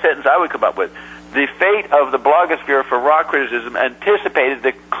the kind of sentence I would come up with, the fate of the blogosphere for rock criticism anticipated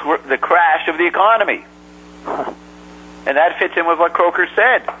the crash of the economy. And that fits in with what Kroker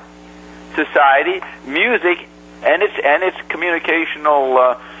said. Society, music, and its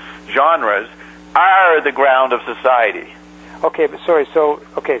communicational genres are the ground of society. Okay, but sorry.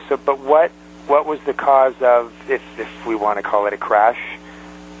 But what was the cause of, if we want to call it a crash?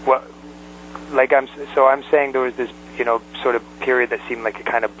 I'm saying there was this, sort of period that seemed like a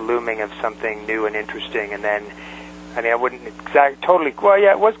kind of blooming of something new and interesting, and then, I wouldn't it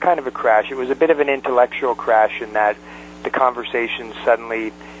was kind of a crash. It was a bit of an intellectual crash in that the conversation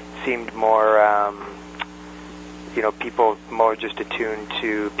suddenly seemed more, people more just attuned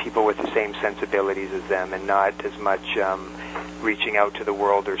to people with the same sensibilities as them, and not as much reaching out to the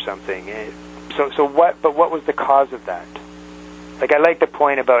world or something. But what was the cause of that? Like, I like the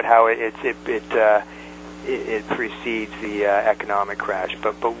point about how it precedes the economic crash,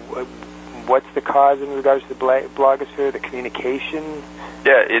 but what's the cause in regards to the blogosphere, the communication?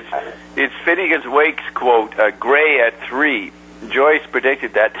 Yeah, it's Finnegan's Wake's quote, gray at 3. Joyce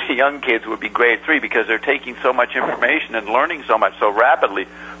predicted that the young kids would be gray at 3 because they're taking so much information and learning so much so rapidly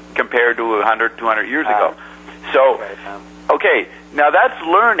compared to 100, 200 years ago. So, okay, now that's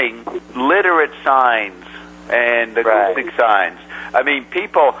learning literate signs and acoustic signs.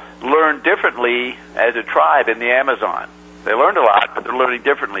 People learn differently as a tribe in the Amazon. They learned a lot, but they're learning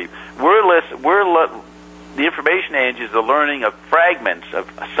differently. The information age is the learning of fragments of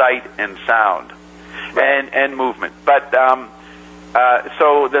sight and sound and movement. But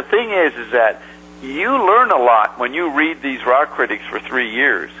so the thing is that you learn a lot when you read these rock critics for 3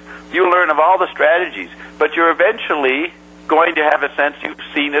 years. You learn of all the strategies, but you're eventually going to have a sense you've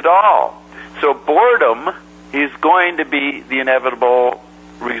seen it all. So boredom is going to be the inevitable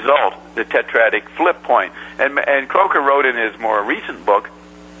result, the tetradic flip point. And Kroker wrote in his more recent book,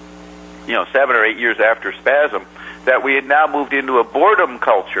 7 or 8 years after Spasm, that we had now moved into a boredom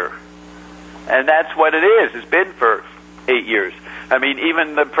culture. And that's what it is. It's been for 8 years.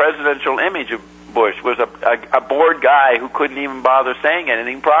 Even the presidential image of Bush was a bored guy who couldn't even bother saying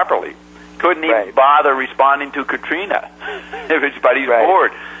anything properly. Couldn't even bother responding to Katrina. Everybody's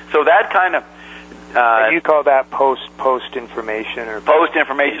bored. So that kind of... you call that post-information or...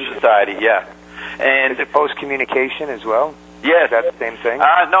 Post-information society, yeah. And is it post-communication as well? Yes. Is that the same thing?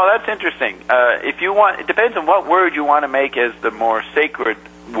 No, that's interesting. If you want, it depends on what word you want to make as the more sacred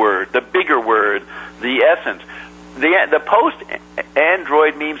word, the bigger word, the essence. The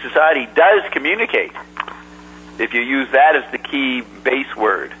post-Android meme society does communicate, if you use that as the key base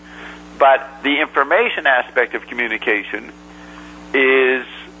word. But the information aspect of communication is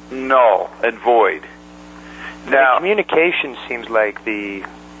null and void. Now, communication seems like the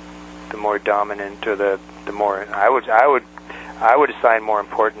more dominant, or the more I would assign more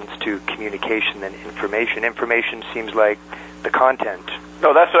importance to communication than information. Information seems like the content.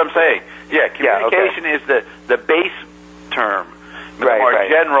 No, that's what I'm saying. Yeah, communication is the base term, the more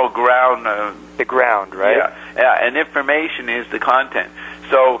general ground. The ground, right? Yeah, and information is the content.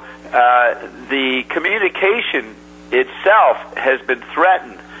 So the communication itself has been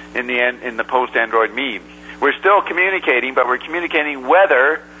threatened in the post-Android meme. We're still communicating, but we're communicating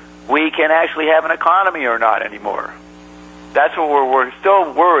whether we can actually have an economy or not anymore. That's what we're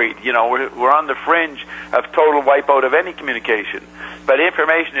still worried. You know, we're on the fringe of total wipeout of any communication. But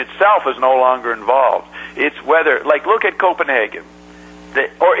information itself is no longer involved. It's whether, like, look at Copenhagen,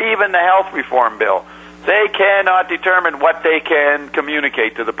 or even the health reform bill. They cannot determine what they can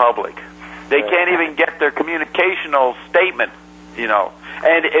communicate to the public. They can't even get their communicational statement, you know.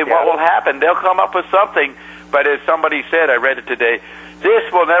 And what will happen, they'll come up with something, but as somebody said, I read it today,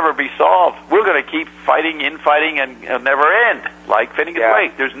 this will never be solved. We're going to keep fighting, infighting, and it'll never end, like Finnegan's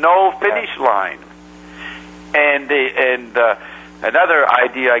Wake. There's no finish line. And another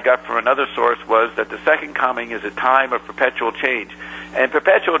idea I got from another source was that the second coming is a time of perpetual change. And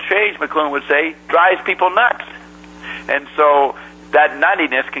perpetual change, McLuhan would say, drives people nuts. And so that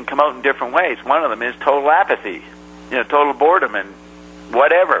nuttiness can come out in different ways. One of them is total apathy, you know, total boredom and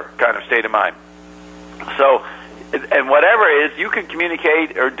whatever kind of state of mind. So, and whatever is, you can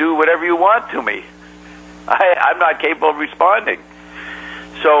communicate or do whatever you want to me. I'm not capable of responding.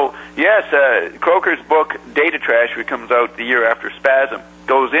 So, yes, Kroker's book, Data Trash, which comes out the year after Spasm,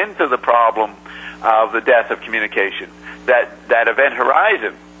 goes into the problem of the death of communication. That event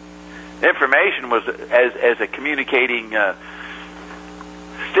horizon, information was as a communicating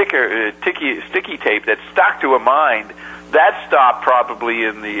sticky tape that stuck to a mind. That stopped probably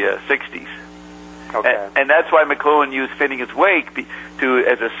in the 60s. Okay. And that's why McLuhan used Finnegan's Wake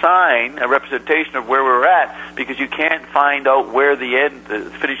as a sign, a representation of where we're at, because you can't find out where the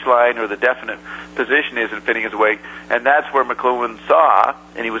finish line or the definite position is in Finnegan's Wake. And that's where McLuhan saw,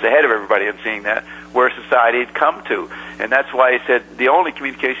 and he was ahead of everybody in seeing that, where society had come to. And that's why he said the only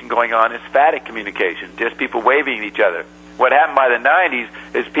communication going on is phatic communication, just people waving at each other. What happened by the 90s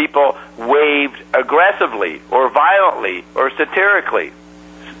is people waved aggressively or violently or satirically.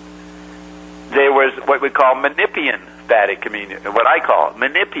 There was what we call Manipian phatic communication, what I call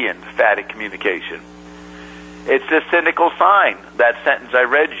Manipian phatic communication. It's the cynical sign, that sentence I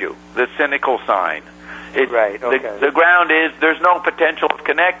read you, the cynical sign. Right, okay. The ground is there's no potential of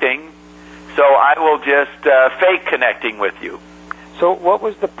connecting, so I will just fake connecting with you. So what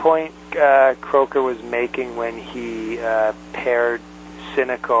was the point Kroker was making when he paired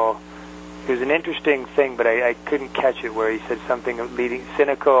cynical? It was an interesting thing, but I couldn't catch it, where he said something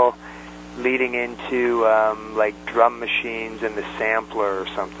cynical leading into like drum machines and the sampler or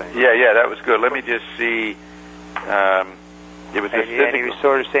something. Yeah, that was good. Let me just see. It was and he was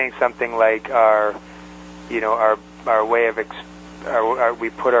sort of saying something like our way of we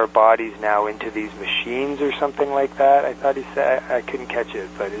put our bodies now into these machines or something like that. I thought he said, I couldn't catch it,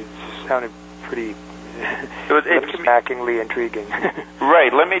 but it sounded pretty backingly intriguing.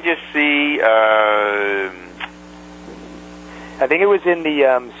 Right. Let me just see. I think it was in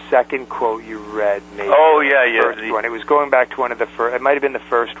the second quote you read, maybe. Oh, yeah. First one. It was going back to one of the first. It might have been the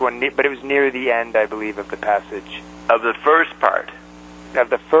first one, but it was near the end, I believe, of the passage. Of the first part. Of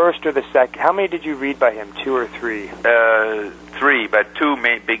the first or the second. How many did you read by him? 2 or 3? 3, but 2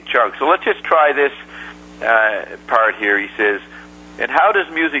 big chunks. So let's just try this part here. He says, and how does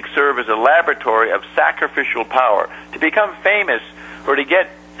music serve as a laboratory of sacrificial power? To become famous or to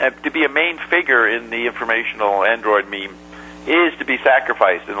get to be a main figure in the informational Android meme is to be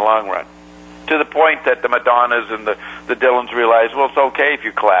sacrificed in the long run, to the point that the Madonnas and the Dylans realize, well, it's okay if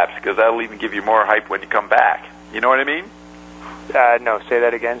you collapse, because that'll even give you more hype when you come back. You know what I mean? No, say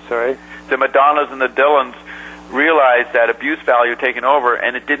that again, sorry. The Madonnas and the Dylans realized that abuse value had taken over,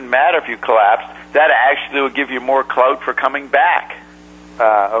 and it didn't matter if you collapsed. That actually would give you more clout for coming back.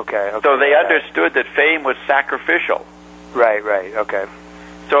 Okay. So they understood that fame was sacrificial. Right, okay.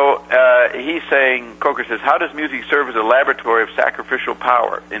 So he's saying, Kroker says, how does music serve as a laboratory of sacrificial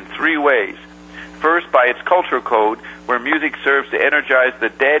power? In 3 ways. First, by its cultural code, where music serves to energize the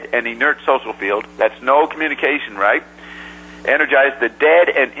dead and inert social field. That's no communication, right? Energize the dead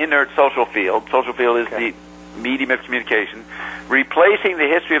and inert social field. Social field is the medium of communication. Replacing the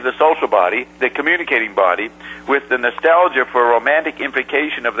history of the social body, the communicating body, with the nostalgia for a romantic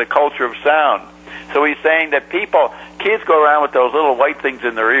implication of the culture of sound. So he's saying that kids go around with those little white things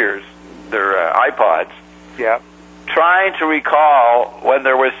in their ears, their iPods, trying to recall when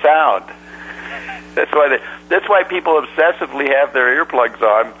there was sound. That's why people obsessively have their earplugs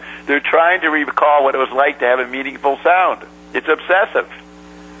on. They're trying to recall what it was like to have a meaningful sound. It's obsessive.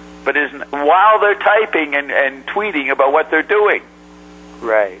 But while they're typing and tweeting about what they're doing.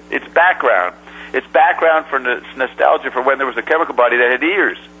 Right. It's background. It's background for nostalgia for when there was a chemical body that had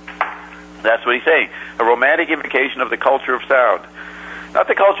ears. That's what he's saying. A romantic invocation of the culture of sound. Not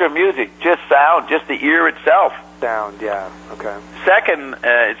the culture of music, just sound, just the ear itself. Sound, yeah, okay. Second,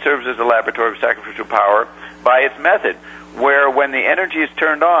 it serves as a laboratory of sacrificial power by its method, where when the energy is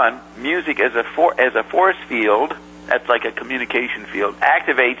turned on, music as a force field that's like a communication field,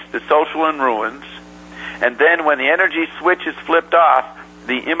 activates the social in ruins, and then when the energy switch is flipped off,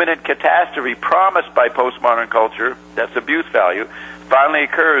 the imminent catastrophe promised by postmodern culture, that's abuse value, finally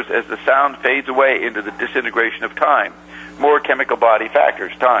occurs as the sound fades away into the disintegration of time. More chemical body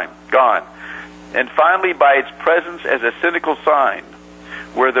factors, time, gone. And finally, by its presence as a cynical sign,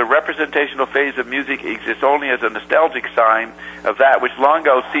 where the representational phase of music exists only as a nostalgic sign of that which long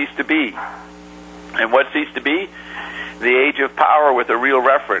ago ceased to be. And what ceased to be? The age of power with a real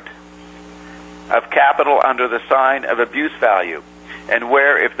referent, of capital under the sign of abuse value, and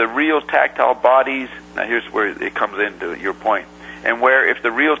where if the real tactile bodies, now here's where it comes into your point, and where if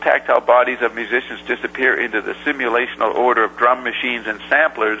the real tactile bodies of musicians disappear into the simulational order of drum machines and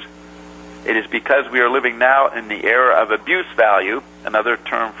samplers, it is because we are living now in the era of abuse value, another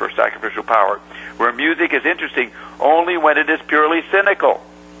term for sacrificial power, where music is interesting only when it is purely cynical.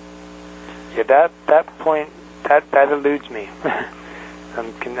 Yeah, that point, that eludes me.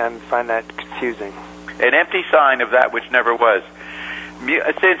 I find that confusing. An empty sign of that which never was.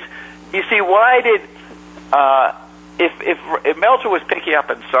 Since, you see, why did, if Meltzer was picking up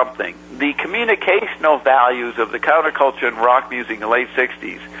on something, the communicational values of the counterculture and rock music in the late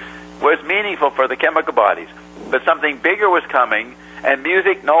 60s was meaningful for the chemical bodies, but something bigger was coming, and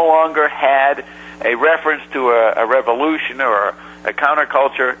music no longer had a reference to a revolution or a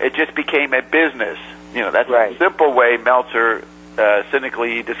counterculture. It just became a business. You know, that's right. A simple way Meltzer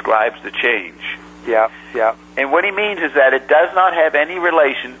cynically describes the change. Yeah, yeah. And what he means is that it does not have any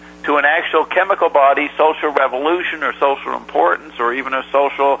relation to an actual chemical body, social revolution, or social importance, or even a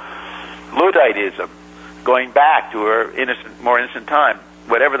social Ludditism, going back to a more innocent time,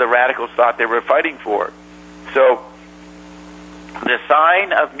 whatever the radicals thought they were fighting for. So, the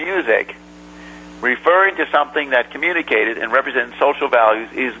sign of music, referring to something that communicated and represented social values,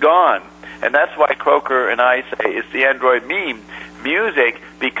 is gone. And that's why Kroker and I say it's the android meme. Music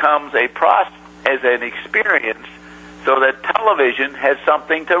becomes a process, as an experience, so that television has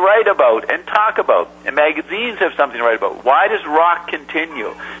something to write about and talk about, and magazines have something to write about. Why does rock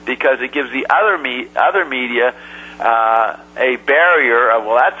continue? Because it gives the other media a barrier of,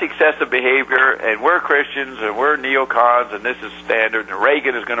 well, that's excessive behavior, and we're Christians, and we're neocons, and this is standard, and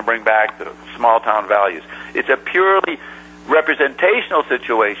Reagan is going to bring back the small-town values. It's a purely representational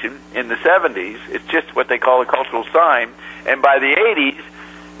situation in the 70s. It's just what they call a cultural sign, and by the 80s,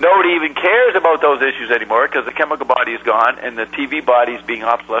 nobody even cares about those issues anymore because the chemical body is gone and the TV body is being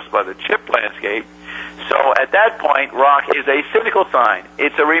obsolesced by the chip landscape. So at that point, rock is a cynical sign.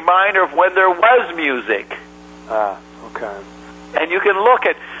 It's a reminder of when there was music. Okay. And you can look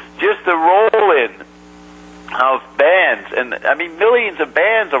at just the roll-in of bands, and I mean millions of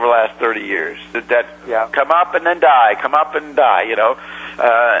bands over the last 30 years that come up and then die, come up and die, you know.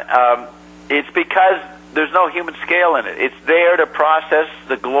 It's because there's no human scale in it. It's there to process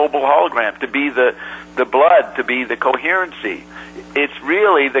the global hologram, to be the blood, to be the coherency. It's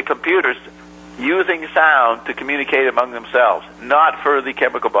really the computers using sound to communicate among themselves, not for the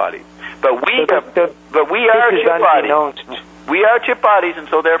chemical body. But we are chip bodies. We are chip bodies, and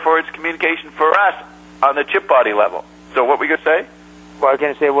so therefore it's communication for us on the chip body level. So what were you going to say? Well, I was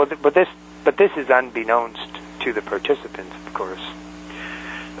going to say, but this is unbeknownst to the participants, of course.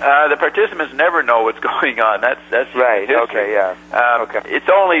 The participants never know what's going on. That's right. history. Okay, yeah. Okay. It's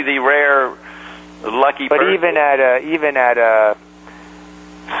only the rare, lucky. But even at a,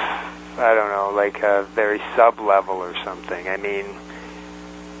 I don't know, like a very sub level or something. I mean,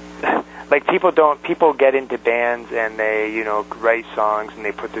 like people get into bands and they write songs and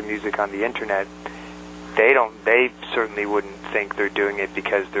they put their music on the internet. They certainly wouldn't think they're doing it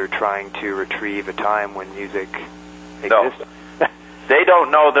because they're trying to retrieve a time when music existed. They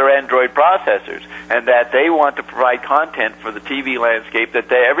don't know they're Android processors, and that they want to provide content for the TV landscape that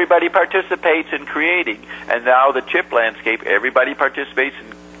everybody participates in creating. And now the chip landscape, everybody participates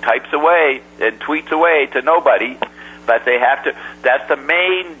and types away and tweets away to nobody, but they have to. That's the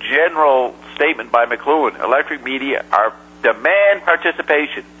main general statement by McLuhan. Electric media are demand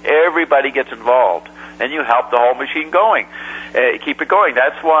participation. Everybody gets involved, and you help the whole machine going. Keep it going.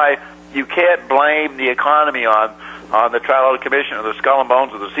 That's why you can't blame the economy on the Trilateral Commission or the Skull and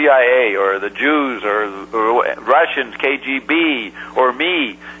Bones of the CIA or the Jews or Russians, KGB, or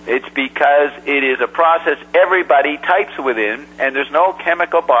me. It's because it is a process everybody types within, and there's no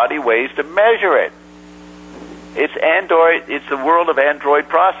chemical body ways to measure it. It's Android. It's the world of Android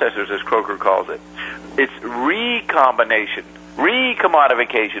processors, as Kroker calls it. It's recombination,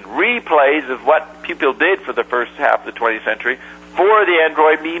 re-commodification, replays of what people did for the first half of the 20th century for the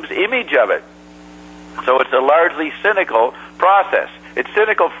Android meme's image of it. So it's a largely cynical process. It's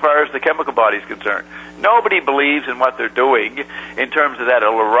cynical as far as the chemical body is concerned. Nobody believes in what they're doing in terms of that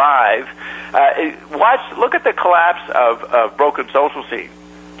it'll arrive. Look at the collapse of broken social scene.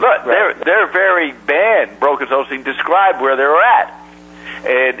 Look, their very band, Broken Social Scene, described where they were at.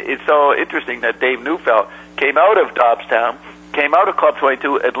 And it's so interesting that Dave Neufeld came out of Dobbstown, came out of Club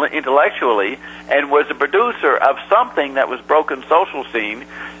 22 intellectually, and was a producer of something that was broken social scene.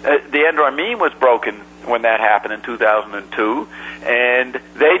 The Android meme was broken when that happened in 2002, and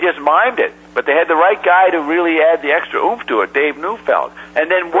they just mimed it. But they had the right guy to really add the extra oomph to it, Dave Neufeld.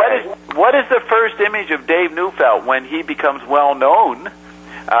 And then what is the first image of Dave Neufeld when he becomes well known?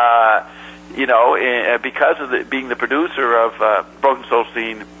 Because of being the producer of Broken Soul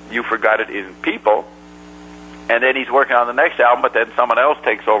Scene, You Forgot It in People, and then he's working on the next album, but then someone else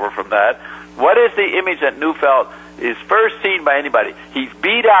takes over from that. What is the image that Neufeld is first seen by anybody? He's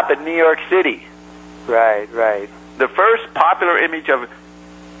beat up in New York City. Right. The first popular image of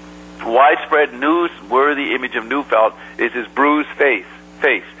widespread newsworthy image of Neufeld is his bruised face.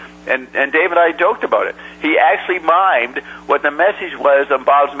 And Dave and I joked about it. He actually mimed what the message was on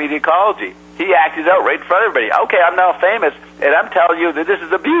Bob's Media Ecology. He acted out right in front of everybody. Okay, I'm now famous, and I'm telling you that this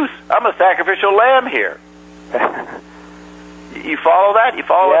is abuse. I'm a sacrificial lamb here. You follow that? You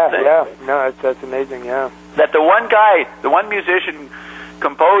follow what I'm saying? Yeah. No, that's amazing, yeah. That the one guy, the one musician,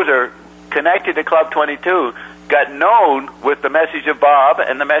 composer connected to Club 22 got known with the message of Bob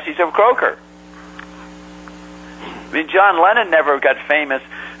and the message of Kroker. I mean, John Lennon never got famous.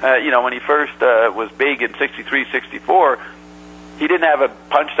 When he first was big in 63, 64, he didn't have a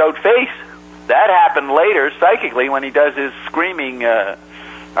punched-out face. That happened later, psychically, when he does his screaming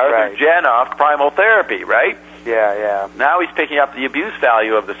Arthur Janoff Primal Therapy, right? Yeah. Now he's picking up the abuse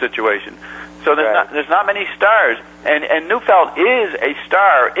value of the situation. So there's not many stars. And Neufeld is a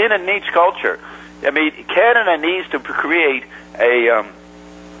star in a niche culture. I mean, Canada needs to create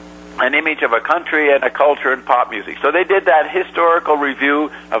an image of a country and a culture in pop music. So they did that historical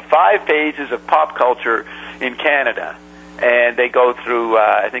review of 5 phases of pop culture in Canada. And they go through,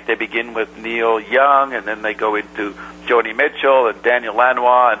 I think they begin with Neil Young, and then they go into Joni Mitchell and Daniel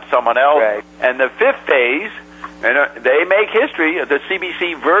Lanois and someone else. Right. And the 5th phase, and they make history, the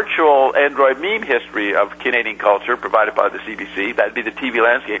CBC virtual Android meme history of Canadian culture provided by the CBC. That'd be the TV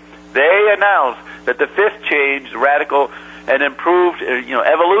landscape. They announce that the 5th change, radical and improved,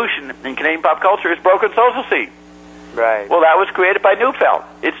 evolution in Canadian pop culture is broken social scene. Right. Well, that was created by Neufeld.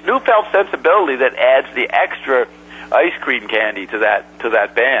 It's Neufeld's sensibility that adds the extra ice cream candy to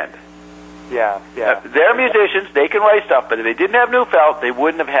that band. Yeah. They're musicians, they can write stuff, but if they didn't have Neufeld, they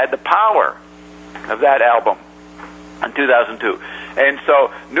wouldn't have had the power of that album in 2002. And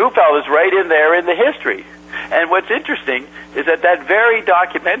so Neufeld is right in there in the history. And what's interesting is that very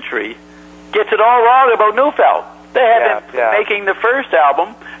documentary gets it all wrong about Neufeld. They had him making the first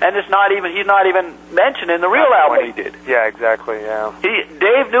album, and he's not even mentioned in the real album he did. Yeah, exactly, yeah.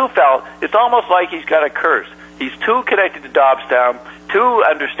 Dave Neufeld, it's almost like he's got a curse. He's too connected to Dobbstown, too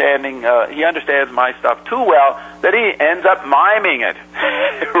understanding, he understands my stuff too well, that he ends up miming it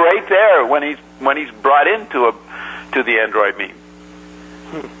right there when he's brought into the Android meme.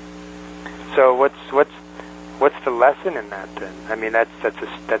 So what's the lesson in that then? I mean, that's a.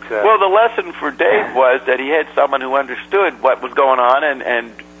 Well, the lesson for Dave was that he had someone who understood what was going on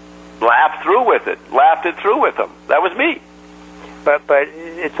and laughed it through with him. That was me. But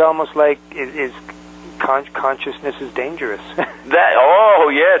it's almost like consciousness is dangerous.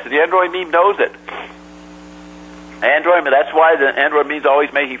 Yes, the Android meme knows it. That's why the Android meme's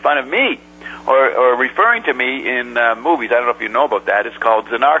always making fun of me. Or referring to me in movies. I don't know if you know about that. It's called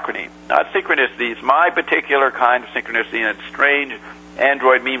xenarchrony. Not synchronicity. It's my particular kind of synchronicity, and it's strange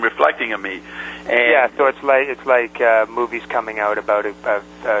Android meme reflecting on me. And so it's like movies coming out about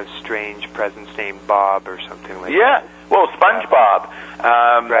a strange presence named Bob or something like that. Yeah. Well, SpongeBob.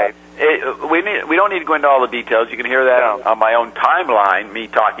 Right. We don't need to go into all the details. You can hear that on my own timeline, me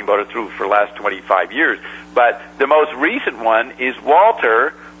talking about it through for the last 25 years. But the most recent one is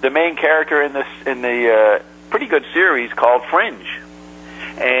Walter, the main character in the pretty good series called Fringe.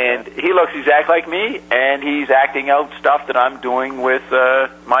 And he looks exactly like me, and he's acting out stuff that I'm doing with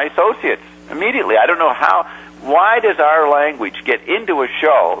my associates immediately. I don't know why does our language get into a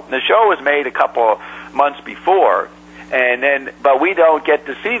show? The show was made a couple months before, but we don't get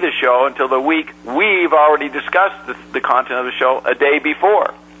to see the show until the week we've already discussed the content of the show a day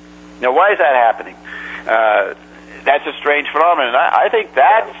before. Now, why is that happening? That's a strange phenomenon. I think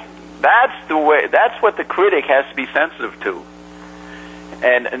that's the way. That's what the critic has to be sensitive to.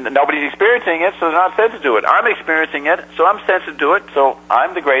 And nobody's experiencing it, so they're not sensitive to it. I'm experiencing it, so I'm sensitive to it. So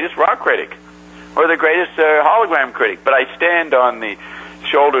I'm the greatest rock critic. or the greatest hologram critic, but I stand on the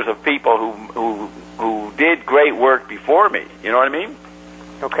shoulders of people who did great work before me. You know what I mean?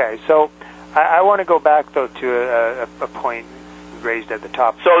 Okay, so I want to go back though to a point raised at the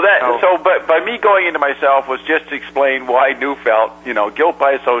top. So but by me going into myself was just to explain why Neufeld, guilt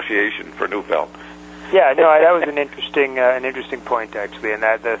by association for Neufeld. Yeah, no, that was an interesting point actually, and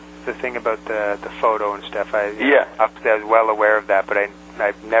that the thing about the photo and stuff. Obviously I was well aware of that, but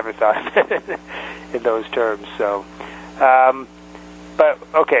I've never thought of it in those terms. So, but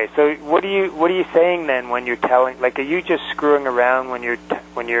okay, so what are you saying then when you're telling? Like, are you just screwing around when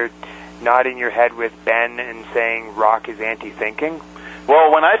you're nodding your head with Ben and saying rock is anti-thinking?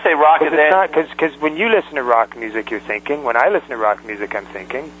 Well, when I say rock is anti, because when you listen to rock music, you're thinking. When I listen to rock music, I'm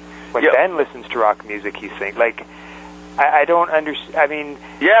thinking. When Ben listens to rock music, he's thinking. Like, I don't understand. I mean,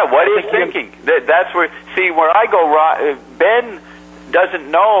 what is thinking? That's where. See, where I go rock. Ben doesn't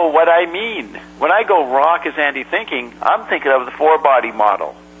know what I mean. When I go rock is anti-thinking, I'm thinking of the four-body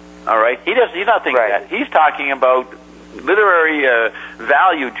model. All right, he's not thinking that. He's talking about literary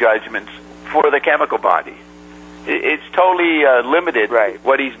value judgments for the chemical body. It's totally limited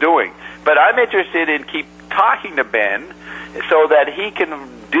what he's doing. But I'm interested in keep talking to Ben so that he can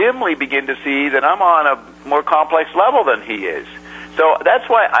dimly begin to see that I'm on a more complex level than he is. So that's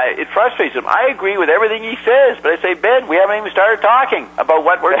why it frustrates him. I agree with everything he says, but I say, Ben, we haven't even started talking about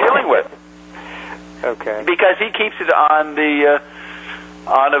what we're dealing with. Okay. Because he keeps it on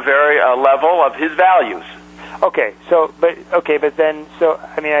a very level of his values. Okay, but then,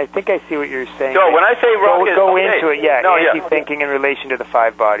 I mean, I think I see what you're saying. So when I say rock go into it, anti-thinking in relation to the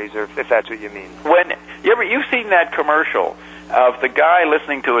five bodies, or if that's what you mean. When you've seen that commercial of the guy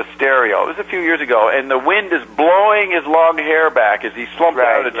listening to a stereo. It was a few years ago, and the wind is blowing his long hair back as he slumped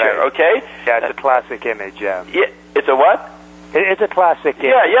out of the chair. Okay? Yeah, it's a classic image. Yeah. It's a what? It's a classic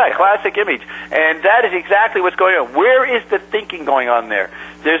image. Yeah, classic image. And that is exactly what's going on. Where is the thinking going on there?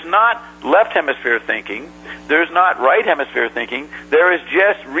 There's not left hemisphere thinking. There's not right hemisphere thinking. There is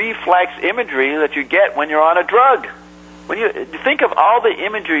just reflex imagery that you get when you're on a drug. When you think of all the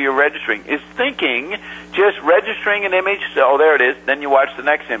imagery you're registering, is thinking just registering an image, so there it is, then you watch the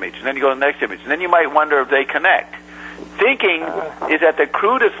next image, and then you go to the next image, and then you might wonder if they connect. Thinking is at the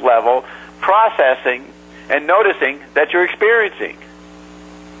crudest level, processing and noticing that you're experiencing.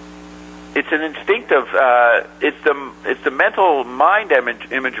 It's an instinctive, it's the mental mind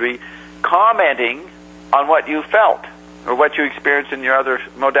imagery commenting on what you felt or what you experienced in your other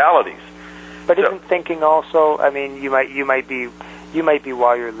modalities. But isn't thinking also? I mean, you might be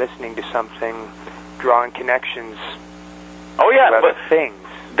while you're listening to something, drawing connections. Oh yeah, to other things.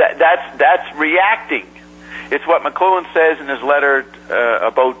 That's reacting. It's what McLuhan says in his letter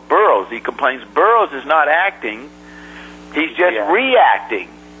about Burroughs. He complains Burroughs is not acting; he's just reacting.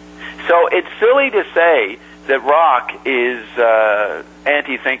 So it's silly to say that rock is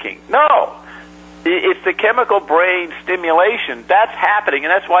anti-thinking. No. It's the chemical brain stimulation that's happening, and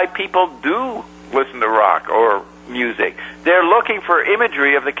that's why people do listen to rock or music. They're looking for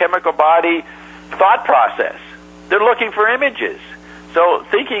imagery of the chemical body thought process. They're looking for images. So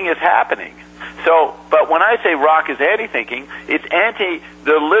thinking is happening. So, but when I say rock is anti-thinking, it's anti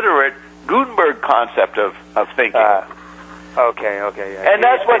the literate Gutenberg concept of thinking. Okay, yeah. And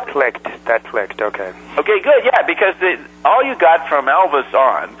that's what clicked. That clicked. Okay. Okay, good. Yeah, because all you got from Elvis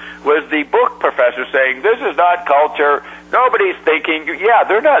on was the book professor saying this is not culture. Nobody's thinking. Yeah,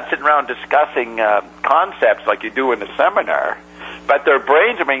 they're not sitting around discussing concepts like you do in a seminar, but their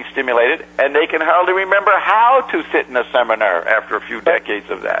brains are being stimulated, and they can hardly remember how to sit in a seminar after a few decades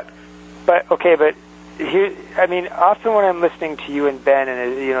of that. But here, I mean, often when I'm listening to you and Ben,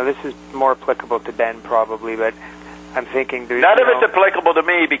 and this is more applicable to Ben probably, but I'm thinking none of it's applicable to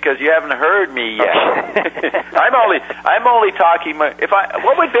me because you haven't heard me yet. I'm only talking. What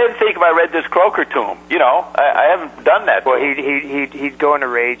would Ben think if I read this Kroker to him? I haven't done that. Well, he'd go in a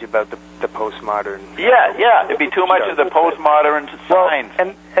rage about the postmodern. Yeah, it'd be too much of the postmodern signs.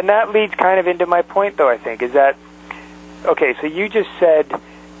 Well, and that leads kind of into my point, though. I think is that okay. So you just said,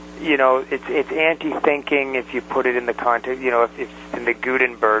 it's anti-thinking if you put it in the context, if in the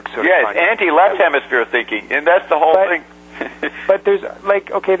Gutenberg sort of context. It's anti-left hemisphere thinking, and that's the whole thing. But there's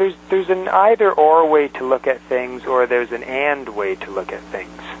an either-or way to look at things, or there's an and way to look at things.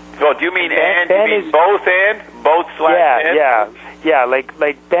 Well, do you mean and? Do you mean both and? Both slash and? Yeah.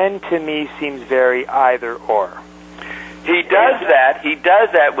 Like Ben to me seems very either-or. He does that. He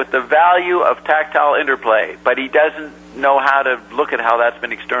does that with the value of tactile interplay, but he doesn't know how to look at how that's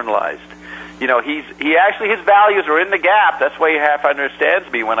been externalized. His values are in the gap. That's why he half understands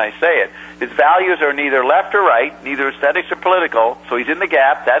me when I say it. His values are neither left or right, neither aesthetics or political, so he's in the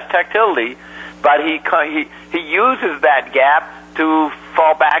gap. That's tactility. but he uses that gap to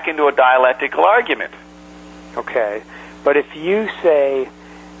fall back into a dialectical argument. Okay, but if you say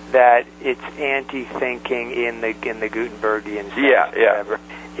that it's anti-thinking in the Gutenbergian sense, whatever,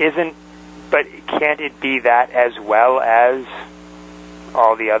 but can't it be that as well as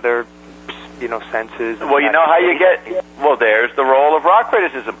all the other, senses? Well, you know how you get. Well, there's the role of rock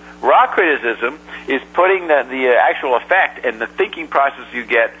criticism. Rock criticism is putting the actual effect and the thinking process you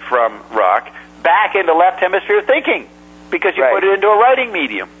get from rock back into left hemisphere thinking, because you put it into a writing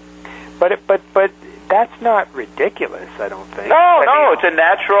medium. But that's not ridiculous, I don't think. No, it's a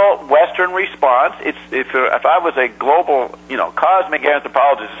natural Western response. If I was a global, cosmic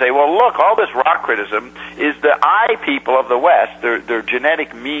anthropologist, to say, well, look, all this rock criticism is the I people of the West, their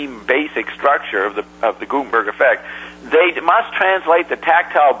genetic meme basic structure of the Gutenberg effect. They must translate the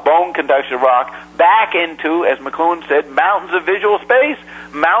tactile bone conduction of rock back into, as McLuhan said, mountains of visual space,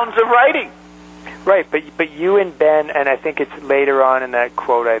 mountains of writing. Right, but you and Ben, and I think it's later on in that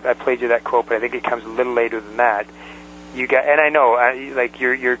quote, I played you that quote, but I think it comes a little later than that. You got, and I know,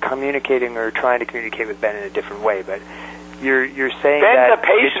 you're communicating or trying to communicate with Ben in a different way, but you're saying Ben's that a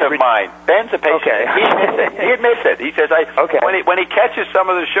patient of mine. Ben's a patient. Okay. He admits it. He says, when he catches some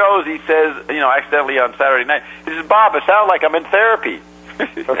of the shows, he says, accidentally on Saturday night, he says, Bob, it sounds like I'm in therapy.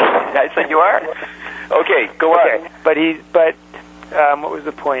 Okay. I said, you are. Okay, go on. But what was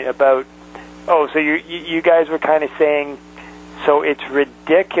the point about? Oh, so you guys were kind of saying, so it's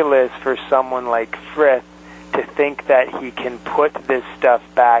ridiculous for someone like Frith to think that he can put this stuff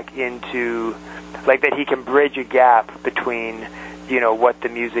back into, that he can bridge a gap between, what the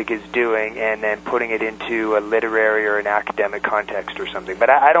music is doing and then putting it into a literary or an academic context or something.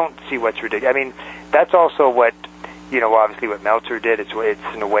 But I don't see what's ridiculous. I mean, that's also what, obviously what Meltzer did. It's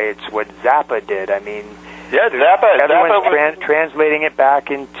in a way, it's what Zappa did. I mean, everyone's translating it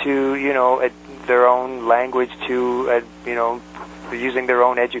back into, their own language to, using their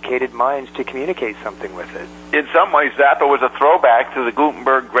own educated minds to communicate something with it. In some ways, Zappa was a throwback to the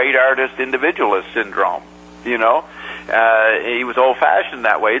Gutenberg great artist individualist syndrome. He was old-fashioned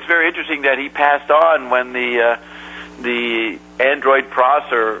that way. It's very interesting that he passed on when the Android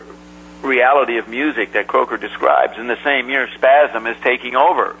processor reality of music that Kroker describes. In the same year, spasm is taking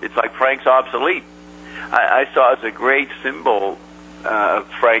over. It's like Frank's obsolete. I saw as a great symbol of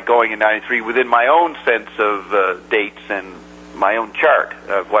Frank going in '93 within my own sense of dates and my own chart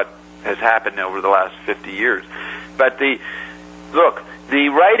of what has happened over the last 50 years. But the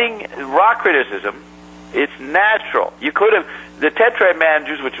writing rock criticism, it's natural. You could have, the Tetrad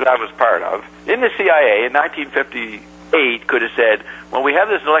managers, which I was part of, in the CIA in 1958 could have said, well, we have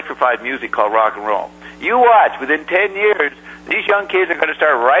this electrified music called rock and roll. You watch, within 10 years, these young kids are going to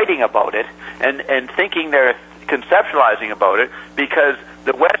start writing about it and thinking they're conceptualizing about it, because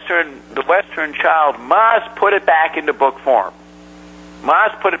the Western child must put it back into book form.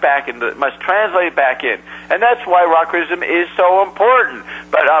 Must translate it back in. And that's why rock criticism is so important.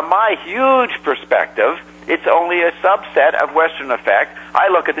 But on my huge perspective, it's only a subset of Western effect. I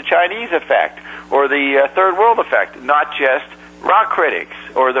look at the Chinese effect or the Third World effect, not just rock critics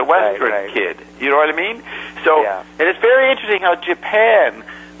or the Western kid. You know what I mean? So, and it's very interesting how Japan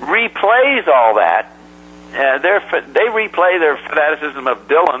replays all that. They replay their fanaticism of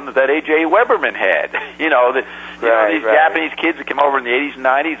Dylan that A.J. Weberman had. These Japanese kids that came over in the 80s and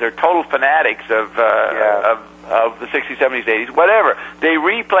 90s, they're total fanatics of the 60s, 70s, 80s, whatever. They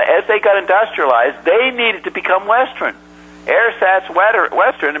replay, as they got industrialized, they needed to become Western. Ersatz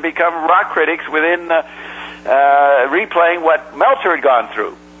Western and become rock critics within replaying what Meltzer had gone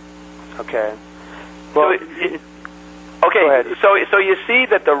through. Okay. Well, so you see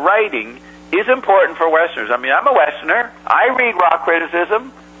that the writing is important for Westerners. I mean, I'm a Westerner. I read rock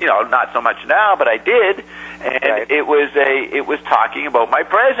criticism. Not so much now, but I did, and it was talking about my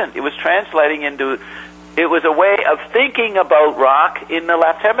present. It was translating into. It was a way of thinking about rock in the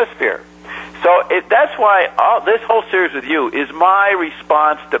left hemisphere. So that's why this whole series with you is my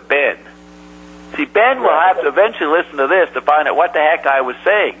response to Ben. See, Ben will have to eventually listen to this to find out what the heck I was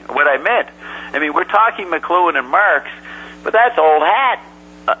saying, what I meant. I mean, we're talking McLuhan and Marx, but that's old hat.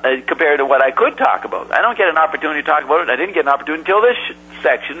 Compared to what I could talk about. I don't get an opportunity to talk about it. I didn't get an opportunity until this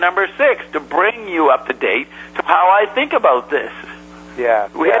section, number 6, to bring you up to date to how I think about this. Yeah.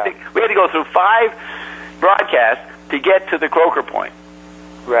 We had to go through 5 broadcasts to get to the Kroker point.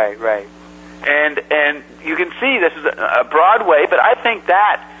 Right. And you can see this is a broad way, but I think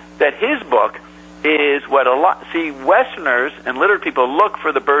that his book is what Westerners and literate people look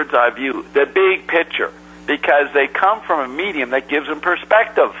for the bird's eye view, the big picture. Because they come from a medium that gives them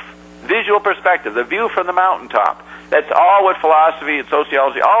perspective, visual perspective, the view from the mountaintop. That's all what philosophy and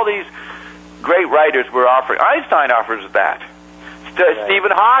sociology, all these great writers were offering. Einstein offers that.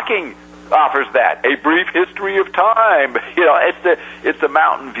 Stephen Hawking offers that. A Brief History of Time. It's the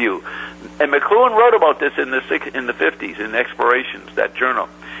mountain view. And McLuhan wrote about this in the 50s in Explorations, that journal.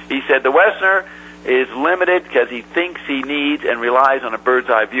 He said the Westerner is limited because he thinks he needs and relies on a bird's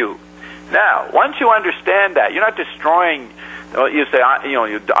eye view. Now, once you understand that, you're not destroying. You say,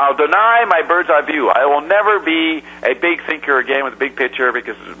 I'll deny my bird's eye view. I will never be a big thinker again with a big picture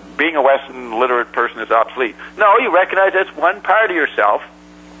because being a Western literate person is obsolete. No, you recognize that's one part of yourself.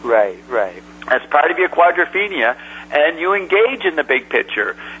 Right. As part of your quadrophenia, and you engage in the big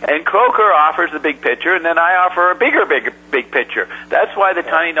picture. And Kroker offers the big picture, and then I offer a big picture. That's why the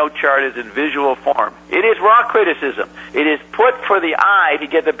tiny note chart is in visual form. It is rock criticism. It is put for the eye to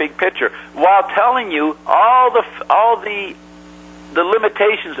get the big picture, while telling you all the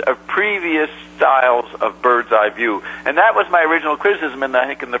limitations of previous styles of bird's eye view. And that was my original criticism, I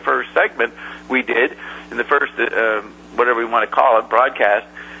think in the first segment we did, in the first, whatever we want to call it, broadcast.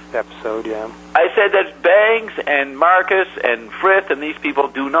 Episode, yeah. I said that Bangs and Marcus and Frith and these people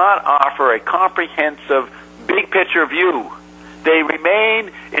do not offer a comprehensive big picture view. They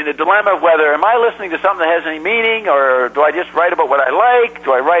remain in the dilemma of whether, am I listening to something that has any meaning, or do I just write about what I like?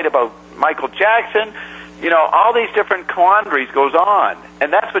 Do I write about Michael Jackson? All these different quandaries goes on,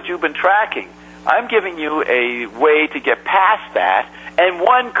 and that's what you've been tracking. I'm giving you a way to get past that, and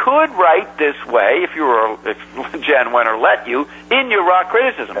one could write this way, if Jan Wenner let you, in your rock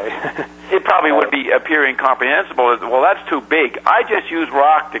criticism. It probably would be appear incomprehensible. Well, that's too big. I just use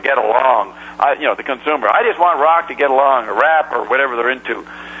rock to get along. The consumer. I just want rock to get along, or rap, or whatever they're into,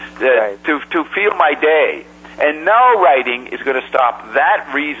 to feel my day. And no writing is going to stop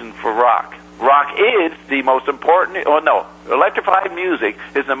that reason for rock. Rock is the most important, electrified music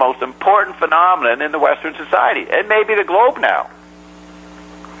is the most important phenomenon in the Western society, and maybe the globe now,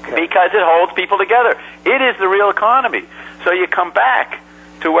 because it holds people together. It is the real economy. So you come back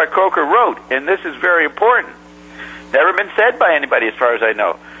to what Kroker wrote, and this is very important. Never been said by anybody as far as I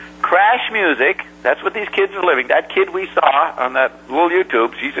know. Crash music, that's what these kids are living. That kid we saw on that little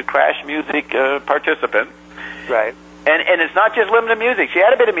YouTube, she's a crash music participant. Right. And it's not just limited music. She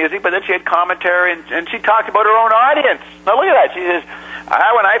had a bit of music, but then she had commentary, and she talked about her own audience. Now look at that. She says,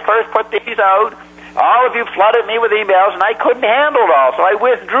 when I first put these out, all of you flooded me with emails, and I couldn't handle it all, so I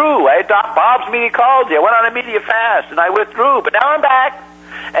withdrew. I adopted Bob's media called you. I went on a media fast, and I withdrew. But now I'm back.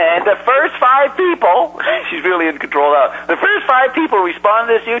 And the first 5 people, she's really in control now, the first 5 people respond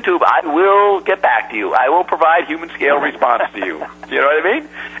to this YouTube, I will get back to you. I will provide human-scale response to you. You know what I mean?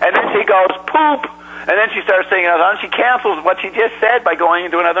 And then she goes, poop. And then she starts singing on. She cancels what she just said by going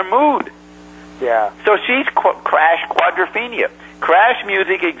into another mood. Yeah. So she's crash quadrophenia. Crash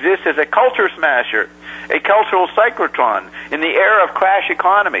music exists as a culture smasher, a cultural cyclotron in the era of crash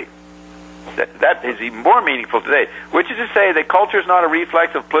economy. That is even more meaningful today, which is to say that culture is not a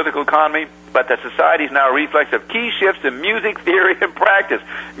reflex of political economy, but that society is now a reflex of key shifts in music theory and practice.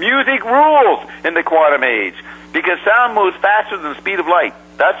 Music rules in the quantum age, because sound moves faster than the speed of light,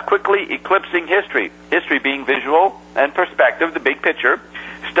 thus quickly eclipsing history. History being visual and perspective, the big picture.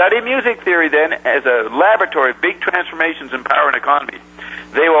 Study music theory, then, as a laboratory of big transformations in power and economy.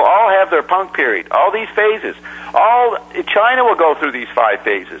 They will all have their punk period, all these phases. China will go through these 5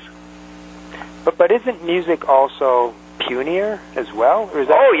 phases. But isn't music also punier as well? Or is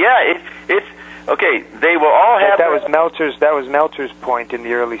that it's okay. They will all have. That was Meltzer's point in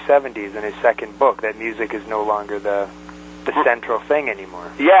the early '70s in his second book, that music is no longer the central thing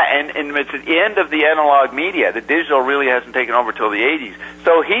anymore. Yeah, and it's at the end of the analog media. The digital really hasn't taken over till the '80s.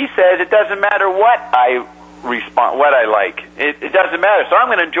 So he says it doesn't matter what I like. It doesn't matter. So I'm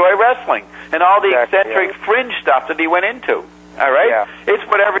going to enjoy wrestling and all the eccentric fringe stuff that he went into. All right? Yeah. It's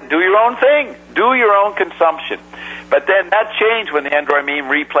whatever. Do your own thing. Do your own consumption. But then that changed when the Android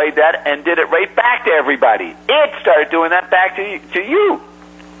meme replayed that and did it right back to everybody. It started doing that back to you.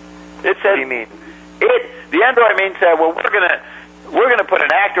 It said, what do you mean? The Android meme said, well, we're gonna put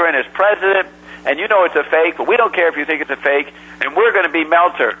an actor in as president, and you know it's a fake, but we don't care if you think it's a fake, and we're going to be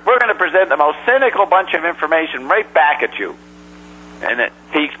Meltzer. We're going to present the most cynical bunch of information right back at you. And it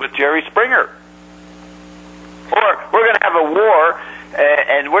peaks with Jerry Springer. Or we're going to have a war,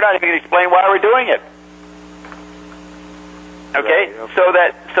 and we're not even going to explain why we're doing it. Okay,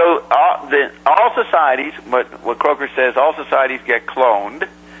 right, so all societies, what Kroker says, all societies get cloned.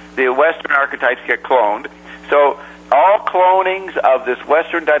 The Western archetypes get cloned. So all clonings of this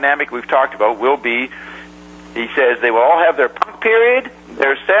Western dynamic we've talked about will be, he says, they will all have their punk period,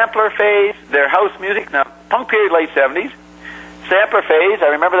 their sampler phase, their house music. Now, punk period, late 70s. Sampler phase, I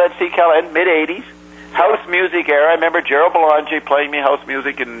remember that CCAL end, mid-80s. House music era. I remember Gerald Belanger playing me house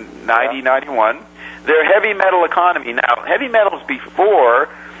music in 91. Their heavy metal economy. Now, heavy metal's before,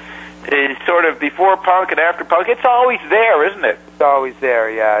 is sort of before punk and after punk. It's always there, isn't it? It's always there,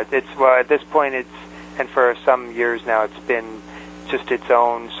 yeah. It's at this point, and for some years now, it's been just its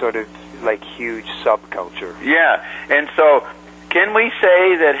own sort of like huge subculture. Yeah, and so can we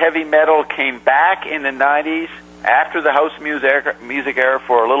say that heavy metal came back in the 90s after the house music era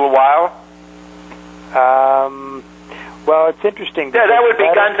for a little while? Well, it's interesting. Yeah, that would be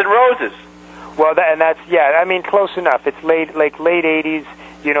Guns N' Roses. Well, I mean, close enough. It's late 80s.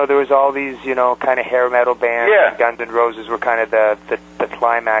 You know, there was all these, kind of hair metal bands. Yeah. And Guns N' Roses were kind of the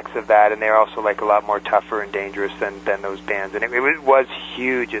climax of that, and they're also like a lot more tougher and dangerous than those bands. And it was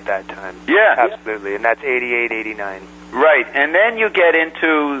huge at that time. Yeah. Absolutely. And that's 88, 89. Right. And then you get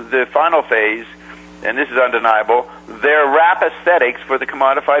into the final phase, and this is undeniable, their rap aesthetics for the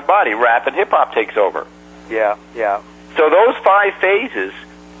commodified body. Rap and hip-hop takes over. Yeah, yeah. So those 5 phases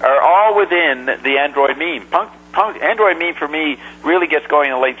are all within the Android meme. Android meme for me really gets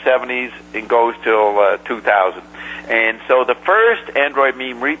going in the late 70s and goes till 2000. And so the first Android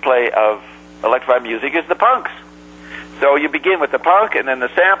meme replay of electrified music is the punks. So you begin with the punk, and then the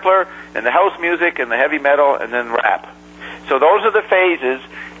sampler, and the house music, and the heavy metal, and then rap. So those are the phases.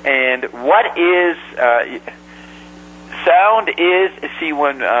 And what is sound is, see,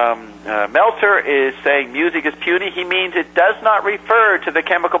 when Meltzer is saying music is puny, he means it does not refer to the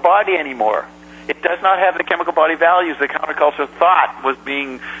chemical body anymore. It does not have the chemical body values the counterculture thought was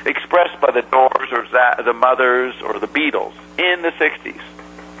being expressed by the Doors or the Mothers or the Beatles in the 60s.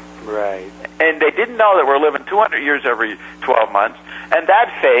 Right. And they didn't know that we're living 200 years every 12 months. And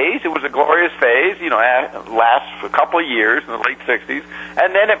that phase, it was a glorious phase, lasts for a couple of years in the late 60s,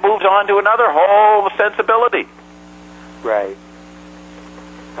 and then it moves on to another whole sensibility. Right.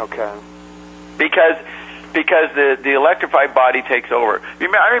 Okay. Because the electrified body takes over.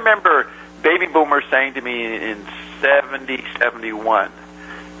 I remember baby boomers saying to me in 70, 71,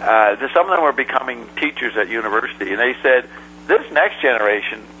 some of them were becoming teachers at university, and they said, this next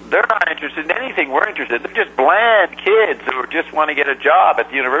generation, they're not interested in anything we're interested in. They're just bland kids who just want to get a job at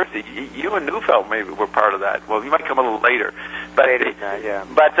the university. You and Neufeld maybe were part of that. Well, you might come a little later. But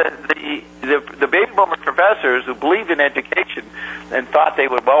But the baby boomer professors who believed in education and thought they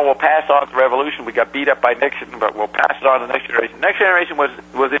would, we'll pass on the revolution. We got beat up by Nixon, but we'll pass it on to the next generation. The next generation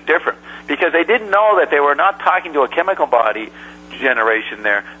was indifferent because they didn't know that they were not talking to a chemical body generation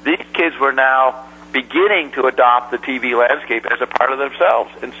there. These kids were now beginning to adopt the TV landscape as a part of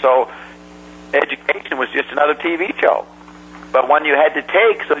themselves. And so education was just another TV show. But one you had to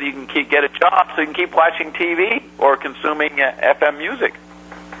take so that you can get a job, so you can keep watching TV or consuming FM music.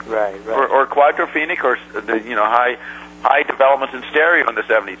 Right. Or quadrophonic or high developments in stereo in the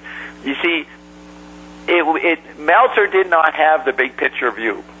 70s. You see, Meltzer did not have the big picture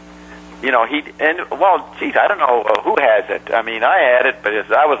view. I don't know who has it. I mean, I had it, but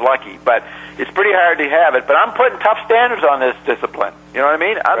I was lucky. But it's pretty hard to have it. But I'm putting tough standards on this discipline. You know what I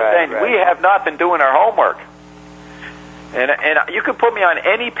mean? I'm saying we have not been doing our homework. And you could put me on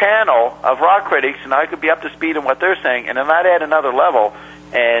any panel of rock critics, and I could be up to speed on what they're saying, and then I'd add another level,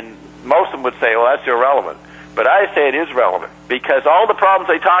 and most of them would say, well, that's irrelevant. But I say it is relevant, because all the problems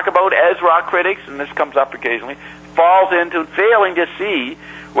they talk about as rock critics, and this comes up occasionally, falls into failing to see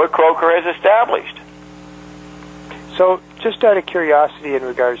what Kroker has established. So, just out of curiosity in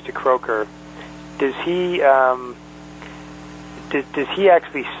regards to Kroker, does he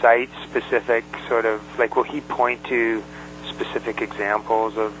actually cite specific sort of, like, will he point to specific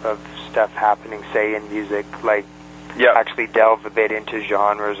examples of stuff happening, say, in music, like actually delve a bit into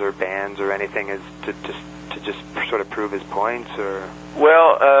genres or bands or anything as to just sort of prove his points? Or I'm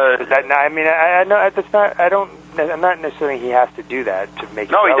not necessarily he has to do that to make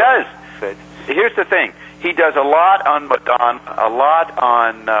it relevant. No, he does. But here's the thing: he does a lot on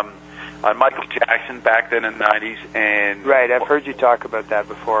Michael Jackson back then in the 90s, and I've heard you talk about that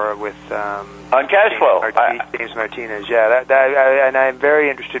before with on cash flow. James Martinez. Yeah, and I'm very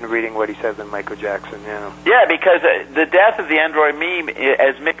interested in reading what he says on Michael Jackson. Yeah, because the death of the Android meme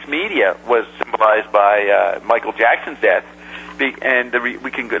as mixed media was symbolized by Michael Jackson's death. And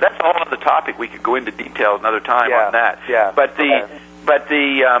we can go. That's a whole other topic. We could go into detail another time on that. Yeah. But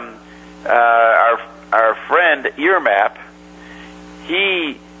our friend Earmap,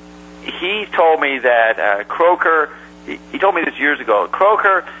 he told me that Kroker. He told me this years ago.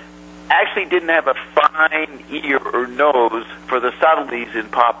 Kroker actually didn't have a fine ear or nose for the subtleties in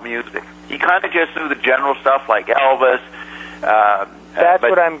pop music. He kind of just knew the general stuff like Elvis, That's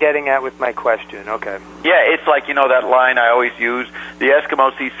what I'm getting at with my question. Okay. Yeah, it's like, that line I always use, the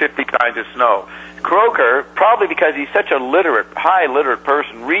Eskimo sees 50 kinds of snow. Kroker, probably because he's such a high literate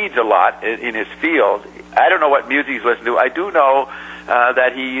person, reads a lot in his field. I don't know what music he's listening to. I do know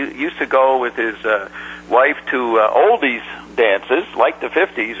that he used to go with his wife to oldies dances, like the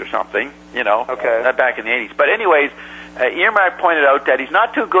 50s or something, okay. Back in the 80s. But anyways, Earmark pointed out that he's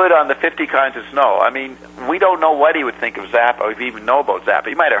not too good on the 50 kinds of snow. I mean, we don't know what he would think of Zappa, if he even know about Zappa.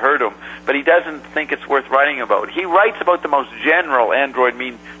 He might have heard him, but he doesn't think it's worth writing about. He writes about the most general android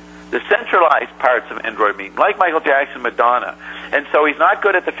meme, the centralized parts of android meme, like Michael Jackson, Madonna. And so he's not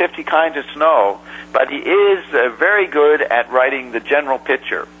good at the 50 kinds of snow, but he is very good at writing the general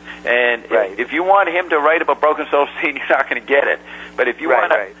picture. And if you want him to write about Broken Soul Scene, you're not going to get it. But if you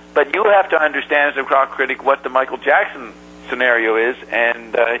want to, but you have to understand as a rock critic what the Michael Jackson scenario is,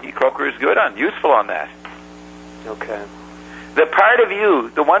 and Kroker is useful on that. Okay. The part of you,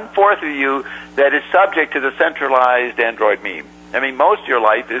 the 1/4 of you that is subject to the centralized android meme. I mean, most of your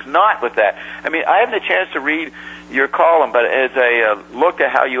life is not with that. I mean, I haven't had a chance to read your column, but as I looked at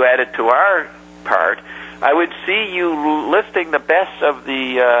how you added to our part, I would see you listing the best of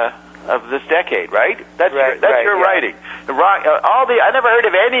the of this decade, right? That's your writing. The rock, I never heard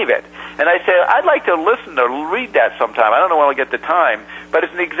of any of it, and I said I'd like to read that sometime. I don't know when I'll get the time, but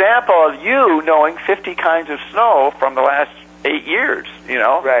it's an example of you knowing 50 kinds of snow from the last 8 years.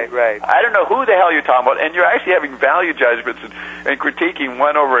 Right. I don't know who the hell you're talking about, and you're actually having value judgments and critiquing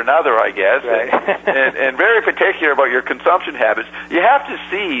one over another, I guess, and very particular about your consumption habits. You have to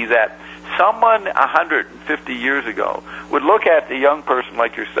see that someone 150 years ago would look at a young person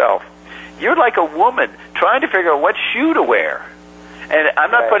like yourself. You're like a woman trying to figure out what shoe to wear. And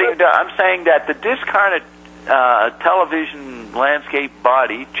I'm not putting it down. I'm saying that the discarnate television landscape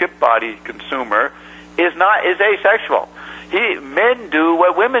body, chip body consumer, is asexual. Men do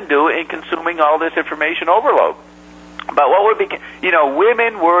what women do in consuming all this information overload. But what would be,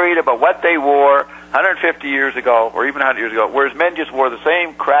 women worried about what they wore 150 years ago or even 100 years ago, whereas men just wore the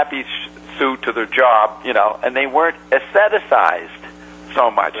same crappy suit to their job, and they weren't aestheticized so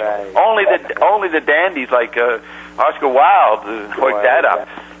much. Right. Only the dandies like Oscar Wilde hooked that up.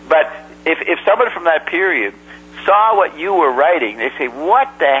 Yeah. But if someone from that period saw what you were writing, they say,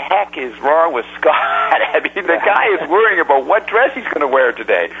 what the heck is wrong with Scott? I mean, the guy is worrying about what dress he's going to wear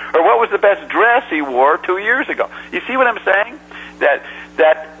today, or what was the best dress he wore 2 years ago. You see what I'm saying?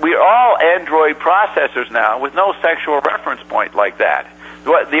 That we're all android processors now with no sexual reference point like that.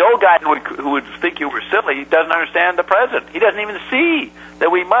 The old guy who would think you were silly doesn't understand the present. He doesn't even see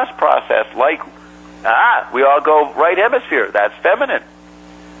that we must process like, we all go right hemisphere. That's feminine.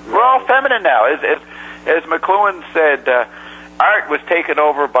 We're all feminine now. As McLuhan said, art was taken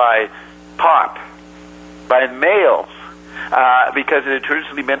over by pop, by males, because it had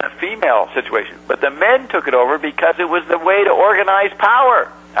traditionally been a female situation. But the men took it over because it was the way to organize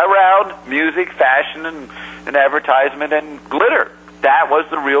power around music, fashion, and advertisement and glitter. That was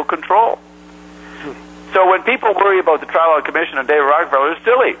the real control. So when people worry about the Trial Commission on David Rockefeller, it's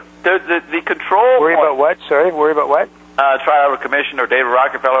silly. The control... Worry about what? Sorry, worry about what? Trial Commission or David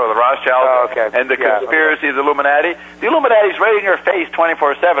Rockefeller or the Rothschilds and the conspiracy of the Illuminati. The Illuminati's right in your face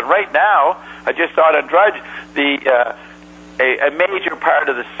 24/7. Right now, I just saw it on Drudge, a major part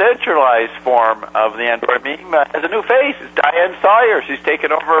of the centralized form of the android meme has a new face. It's Diane Sawyer. She's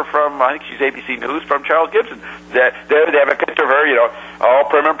taken over from, I think she's ABC News, from Charles Gibson. They have a picture of her, all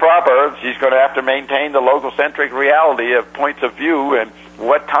prim and proper. She's going to have to maintain the local-centric reality of points of view and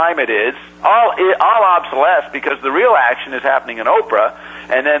what time it is. All obsolescence, because the real action is happening in Oprah,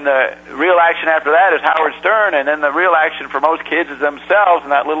 and then the real action after that is Howard Stern, and then the real action for most kids is themselves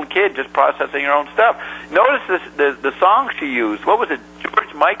and that little kid just processing her own stuff. Notice the song she used. What was it,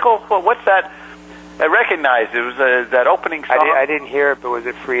 George Michael? Well, what's that? I recognized it was that opening song. I didn't hear it, but was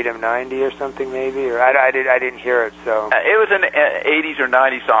it Freedom 90 or something maybe? Or I didn't hear it, so... it was an 80s or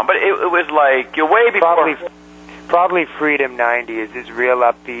 90s song, but it was like way before... Probably Freedom 90 is this real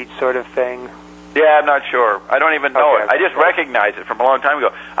upbeat sort of thing. Yeah, I'm not sure. I don't even know it. I just recognize it from a long time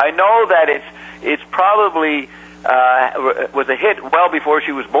ago. I know that it's probably was a hit well before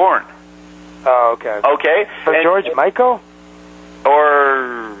she was born. Oh, okay. Okay. For George Michael?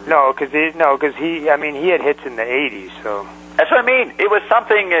 Or because he had hits in the 80s, so. That's what I mean. It was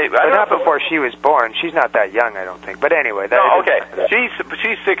something. But not before she was born. She's not that young, I don't think. But anyway,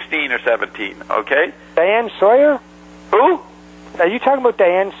 She's 16 or 17. Okay. Diane Sawyer? Who? Are you talking about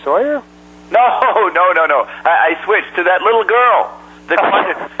Diane Sawyer? No. I switched to that little girl.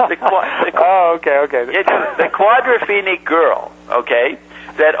 Oh, okay. The quadrophenic girl. okay?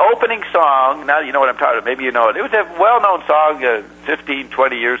 That opening song, now you know what I'm talking about, maybe you know it. It was a well-known song 15,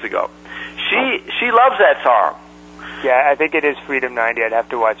 20 years ago. She loves that song. Yeah, I think it is Freedom 90. I'd have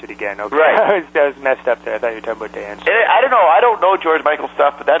to watch it again. Okay. Right. I was messed up there. I thought you were talking about dance. I don't know. I don't know George Michael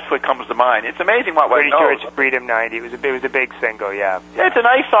stuff, but that's what comes to mind. It's amazing what one knows. Pretty sure it's Freedom 90. It was a big single, yeah. It's a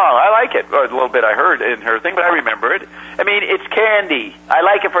nice song. I like it. Or a little bit I heard in her thing, but I remember it. I mean, it's candy. I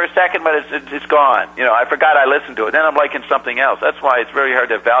like it for a second, but it's gone. You know, I forgot I listened to it. Then I'm liking something else. That's why it's very hard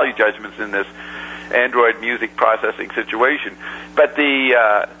to have value judgments in this Android music processing situation. But if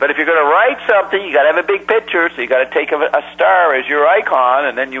you're going to write something, you got to have a big picture, so you got to take a star as your icon,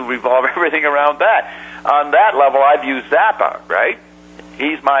 and then you revolve everything around that. On that level, I've used Zappa, right?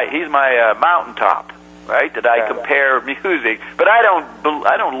 He's my mountaintop, right? That I compare music, but I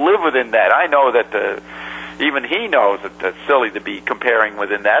don't live within that. I know that even he knows that it's silly to be comparing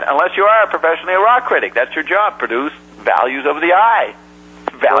within that, unless you are professionally a rock critic. That's your job: produce values of the eye.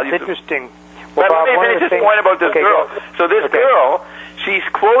 Values. Well, it's interesting. Well, let me finish this point about this girl. So this girl, she's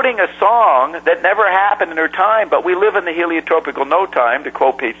quoting a song that never happened in her time, but we live in the heliotropical no time, to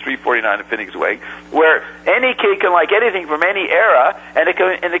quote page 349 of Phoenix Wake, where any kid can like anything from any era, and it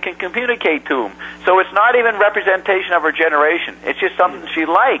can communicate to them. So it's not even representation of her generation. It's just something she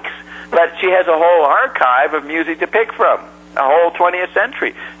likes, but she has a whole archive of music to pick from, a whole 20th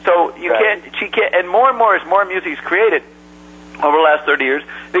century. So she can't, and more as more music is created over the last 30 years,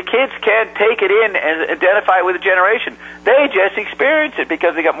 the kids can't take it in and identify it with a generation. They just experience it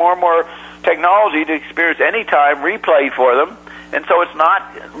because they got more and more technology to experience any time replayed for them, and so it's not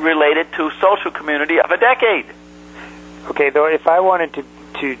related to social community of a decade. Okay, though, if I wanted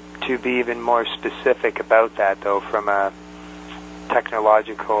to be even more specific about that, though, from a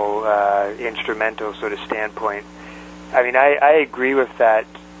technological, instrumental sort of standpoint, I mean, I agree with that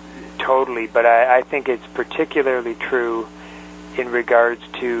totally, but I think it's particularly true in regards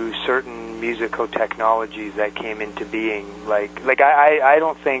to certain musical technologies that came into being. Like I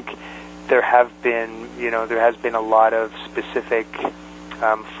don't think there has been a lot of specific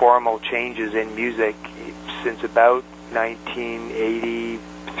formal changes in music since about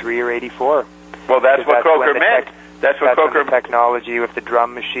 1983 or 84. Well, that's what Kroker meant. That's what Kroker meant. Technology with the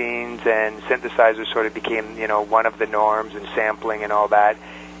drum machines and synthesizers sort of became, one of the norms, and sampling and all that.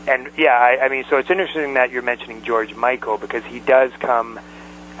 And yeah, I mean, so it's interesting that you're mentioning George Michael, because he does come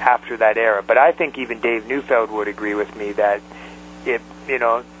after that era. But I think even Dave Neufeld would agree with me that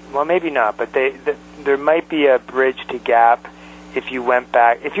well, maybe not, but there might be a bridge to gap if you went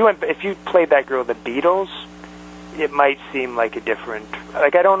back. If you played that girl, the Beatles, it might seem like a different.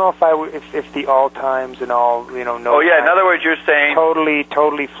 Like, I don't know if the all times and all no. Oh yeah, in other words, you're saying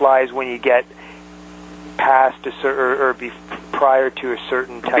totally flies when you get past a certain prior to a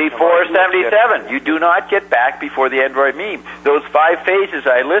certain technology. Before 77. You do not get back before the Android meme. Those 5 phases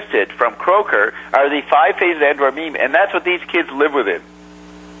I listed from Kroker are the 5 phases of Android meme, and that's what these kids live within.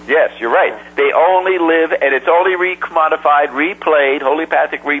 Yes, you're right. They only live, and it's only re-commodified, replayed,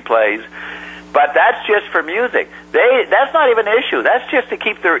 holopathic replays, but that's just for music. That's not even an issue. That's just to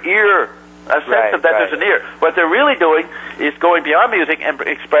keep their ear, a sense of that there's an ear. What they're really doing is going beyond music and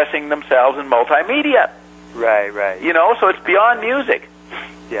expressing themselves in multimedia. Right. So it's beyond music.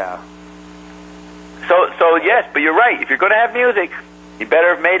 Yeah. So yes, but you're right. If you're going to have music, you better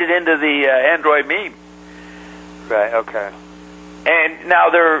have made it into the Android meme. Right. Okay. And now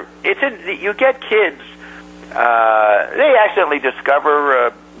you get kids. They accidentally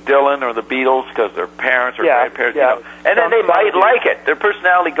discover Dylan or the Beatles because their parents or grandparents, and then they might like it. Their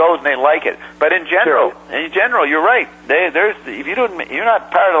personality goes and they like it. But in general, you're right. If you're not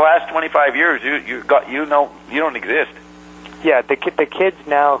part of the last 25 years, you don't exist. Yeah, the kids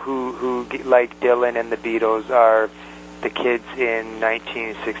now who like Dylan and the Beatles are the kids in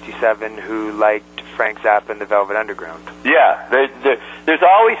 1967 who liked Frank Zappa and the Velvet Underground. Yeah, there's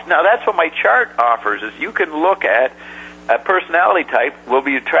always, now that's what my chart offers, is you can look at a personality type will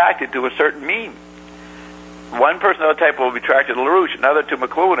be attracted to a certain meme. One personality type will be attracted to LaRouche, another to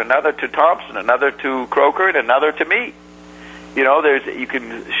McLuhan, another to Thompson, another to Kroker, and another to me. You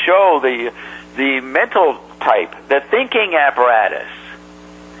can show the mental type, the thinking apparatus.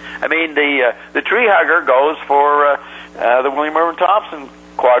 I mean, the tree hugger goes for the William Irwin Thompson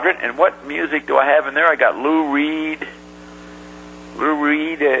quadrant, and what music do I have in there? I got Lou Reed,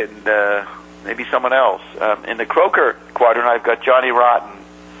 and maybe someone else. In the Kroker quadrant, I've got Johnny Rotten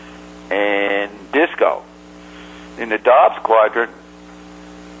and disco. In the Dobbs quadrant,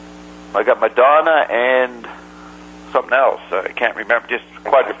 I got Madonna and something else. I can't remember, just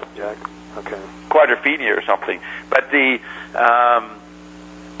quadrophenia or something. But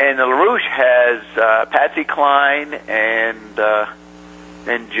And the LaRouche has Patsy Cline and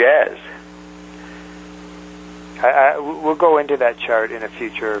jazz. We'll go into that chart in a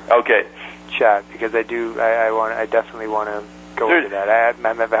future chat, because I definitely want to go into that. I'm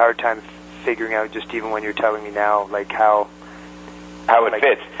having a hard time figuring out, just even when you're telling me now, like how it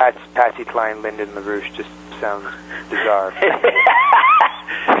fits. Patsy Cline, Lyndon LaRouche just sounds bizarre.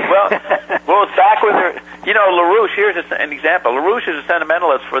 well, it's back when they're, LaRouche, here's an example. LaRouche is a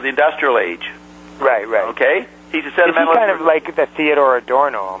sentimentalist for the industrial age. Right. Okay? He's a sentimentalist. He's kind of like the Theodore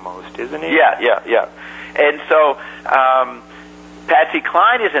Adorno almost, isn't he? Yeah. And so Patsy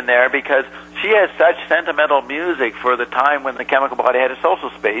Cline is in there because she has such sentimental music for the time when the chemical body had a social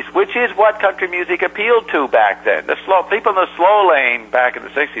space, which is what country music appealed to back then. The people in the slow lane back in the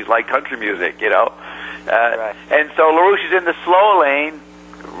 60s liked country music, Right. And so LaRouche is in the slow lane,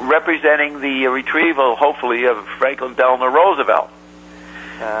 representing the retrieval, hopefully, of Franklin Delano Roosevelt.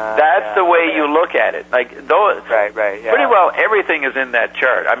 That's the way you look at it. Like those, right. Yeah. Pretty well, everything is in that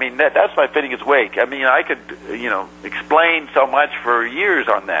chart. I mean, that's my fitting its wake. I mean, I could, explain so much for years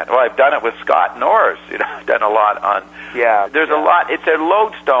on that. Well, I've done it with Scott Norris. I've done a lot on. Yeah. There's a lot. It's a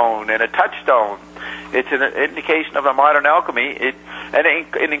lodestone and a touchstone. It's an indication of a modern alchemy. It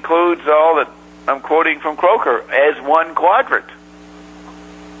includes all that I'm quoting from Kroker as one quadrant.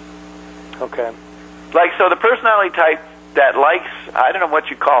 Okay. Like, so the personality type that likes, I don't know what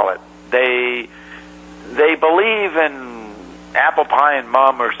you call it, they believe in apple pie and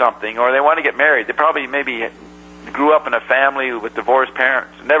mum or something, or they want to get married. They probably maybe grew up in a family with divorced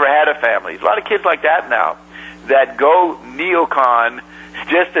parents, never had a family. There's a lot of kids like that now that go neocon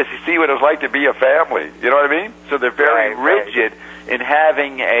just to see what it's like to be a family. You know what I mean? So they're very rigid in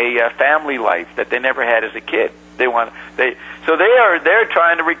having a family life that they never had as a kid. They're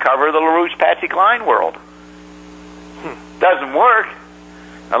trying to recover the LaRouche Patsy Cline world. Doesn't work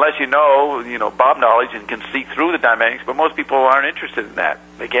unless you know Bob knowledge and can see through the dynamics, but most people aren't interested in that.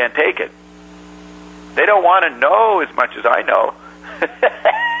 They can't take it. They don't want to know as much as I know.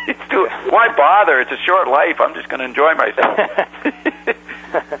 Why bother? It's a short life. I'm just going to enjoy myself.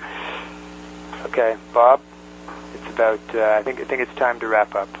 Okay, Bob, it's about I think it's time to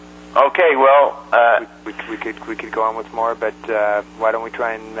wrap up. Okay, well, we could go on with more, but why don't we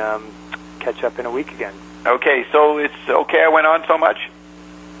try and catch up in a week again? Okay, so it's okay I went on so much?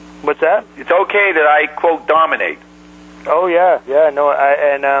 What's that? It's okay that I, quote, dominate. Oh, yeah, no,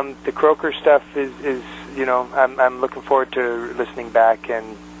 the Kroker stuff is I'm looking forward to listening back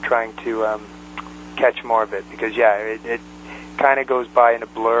and trying to catch more of it, because, it kind of goes by in a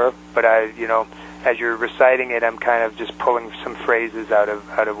blur, but as you're reciting it, I'm kind of just pulling some phrases out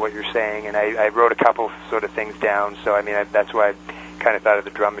of what you're saying, and I wrote a couple sort of things down, so, I mean, that's why I kind of thought of the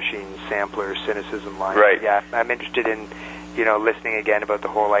drum machine sampler cynicism line. Right. Yeah, I'm interested in, listening again about the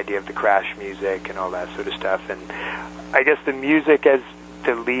whole idea of the crash music and all that sort of stuff. And I guess the music as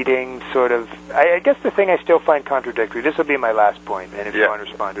the leading sort of, I guess the thing I still find contradictory, this will be my last point, and if you want to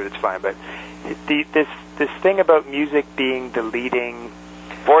respond to it, it's fine, but this thing about music being the leading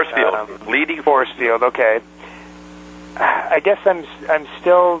force field, leading force field, okay. I guess I'm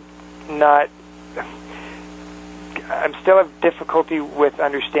still have difficulty with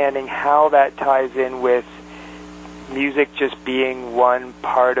understanding how that ties in with music just being one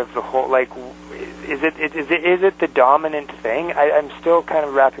part of the whole. Like, is it the dominant thing? I'm still kind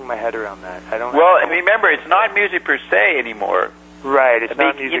of wrapping my head around that. I don't. Well, remember, it's not music per se anymore. Right, it's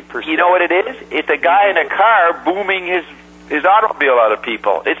not music per se. You know what it is? It's a guy in a car booming his automobile out of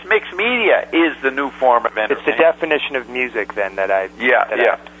people. It's mixed media is the new form of entertainment. It's the definition of music, then, that I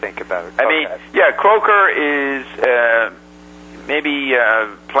have to think about. I mean, Kroker is maybe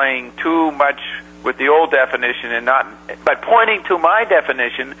playing too much with the old definition but pointing to my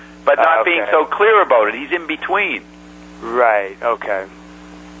definition, but not being so clear about it. He's in between. Right. Okay.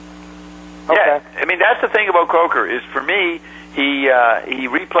 Yeah, I mean, that's the thing about Kroker is, for me, he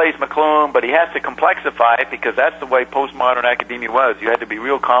replays McLuhan, but he has to complexify it, because that's the way postmodern academia was. You had to be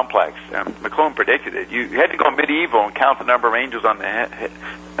real complex. McLuhan predicted it. You had to go medieval and count the number of angels on the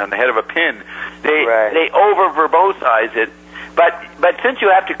head of a pin. They over-verbosize it, but since you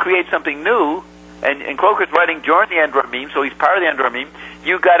have to create something new, and Kroker's writing during the Andromeme, so he's part of the Andromeme,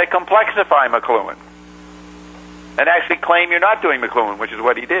 you got to complexify McLuhan and actually claim you're not doing McLuhan, which is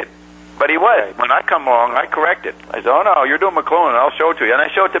what he did. But he was. Right. When I come along, I correct it. I say, oh, no, you're doing McLuhan, I'll show it to you. And I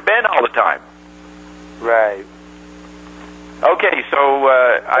show it to Ben all the time. Right. Okay, so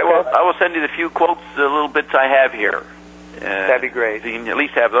I will send you the few quotes, the little bits I have here. That'd be great. So you can at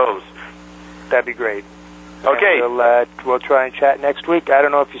least have those. That'd be great. Okay. We'll try and chat next week. I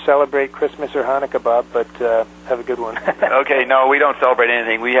don't know if you celebrate Christmas or Hanukkah, Bob, but have a good one. Okay, no, we don't celebrate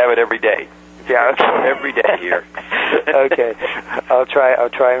anything. We have it every day. Yeah, okay. Every day here. Okay, I'll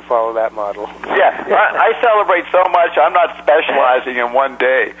try and follow that model. Yeah, I celebrate so much. I'm not specializing in one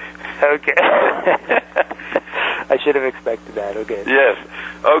day. Okay. I should have expected that. Okay. Yes.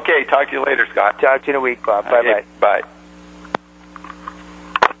 Okay. Talk to you later, Scott. Talk to you in a week, Bob. Bye-bye. Bye.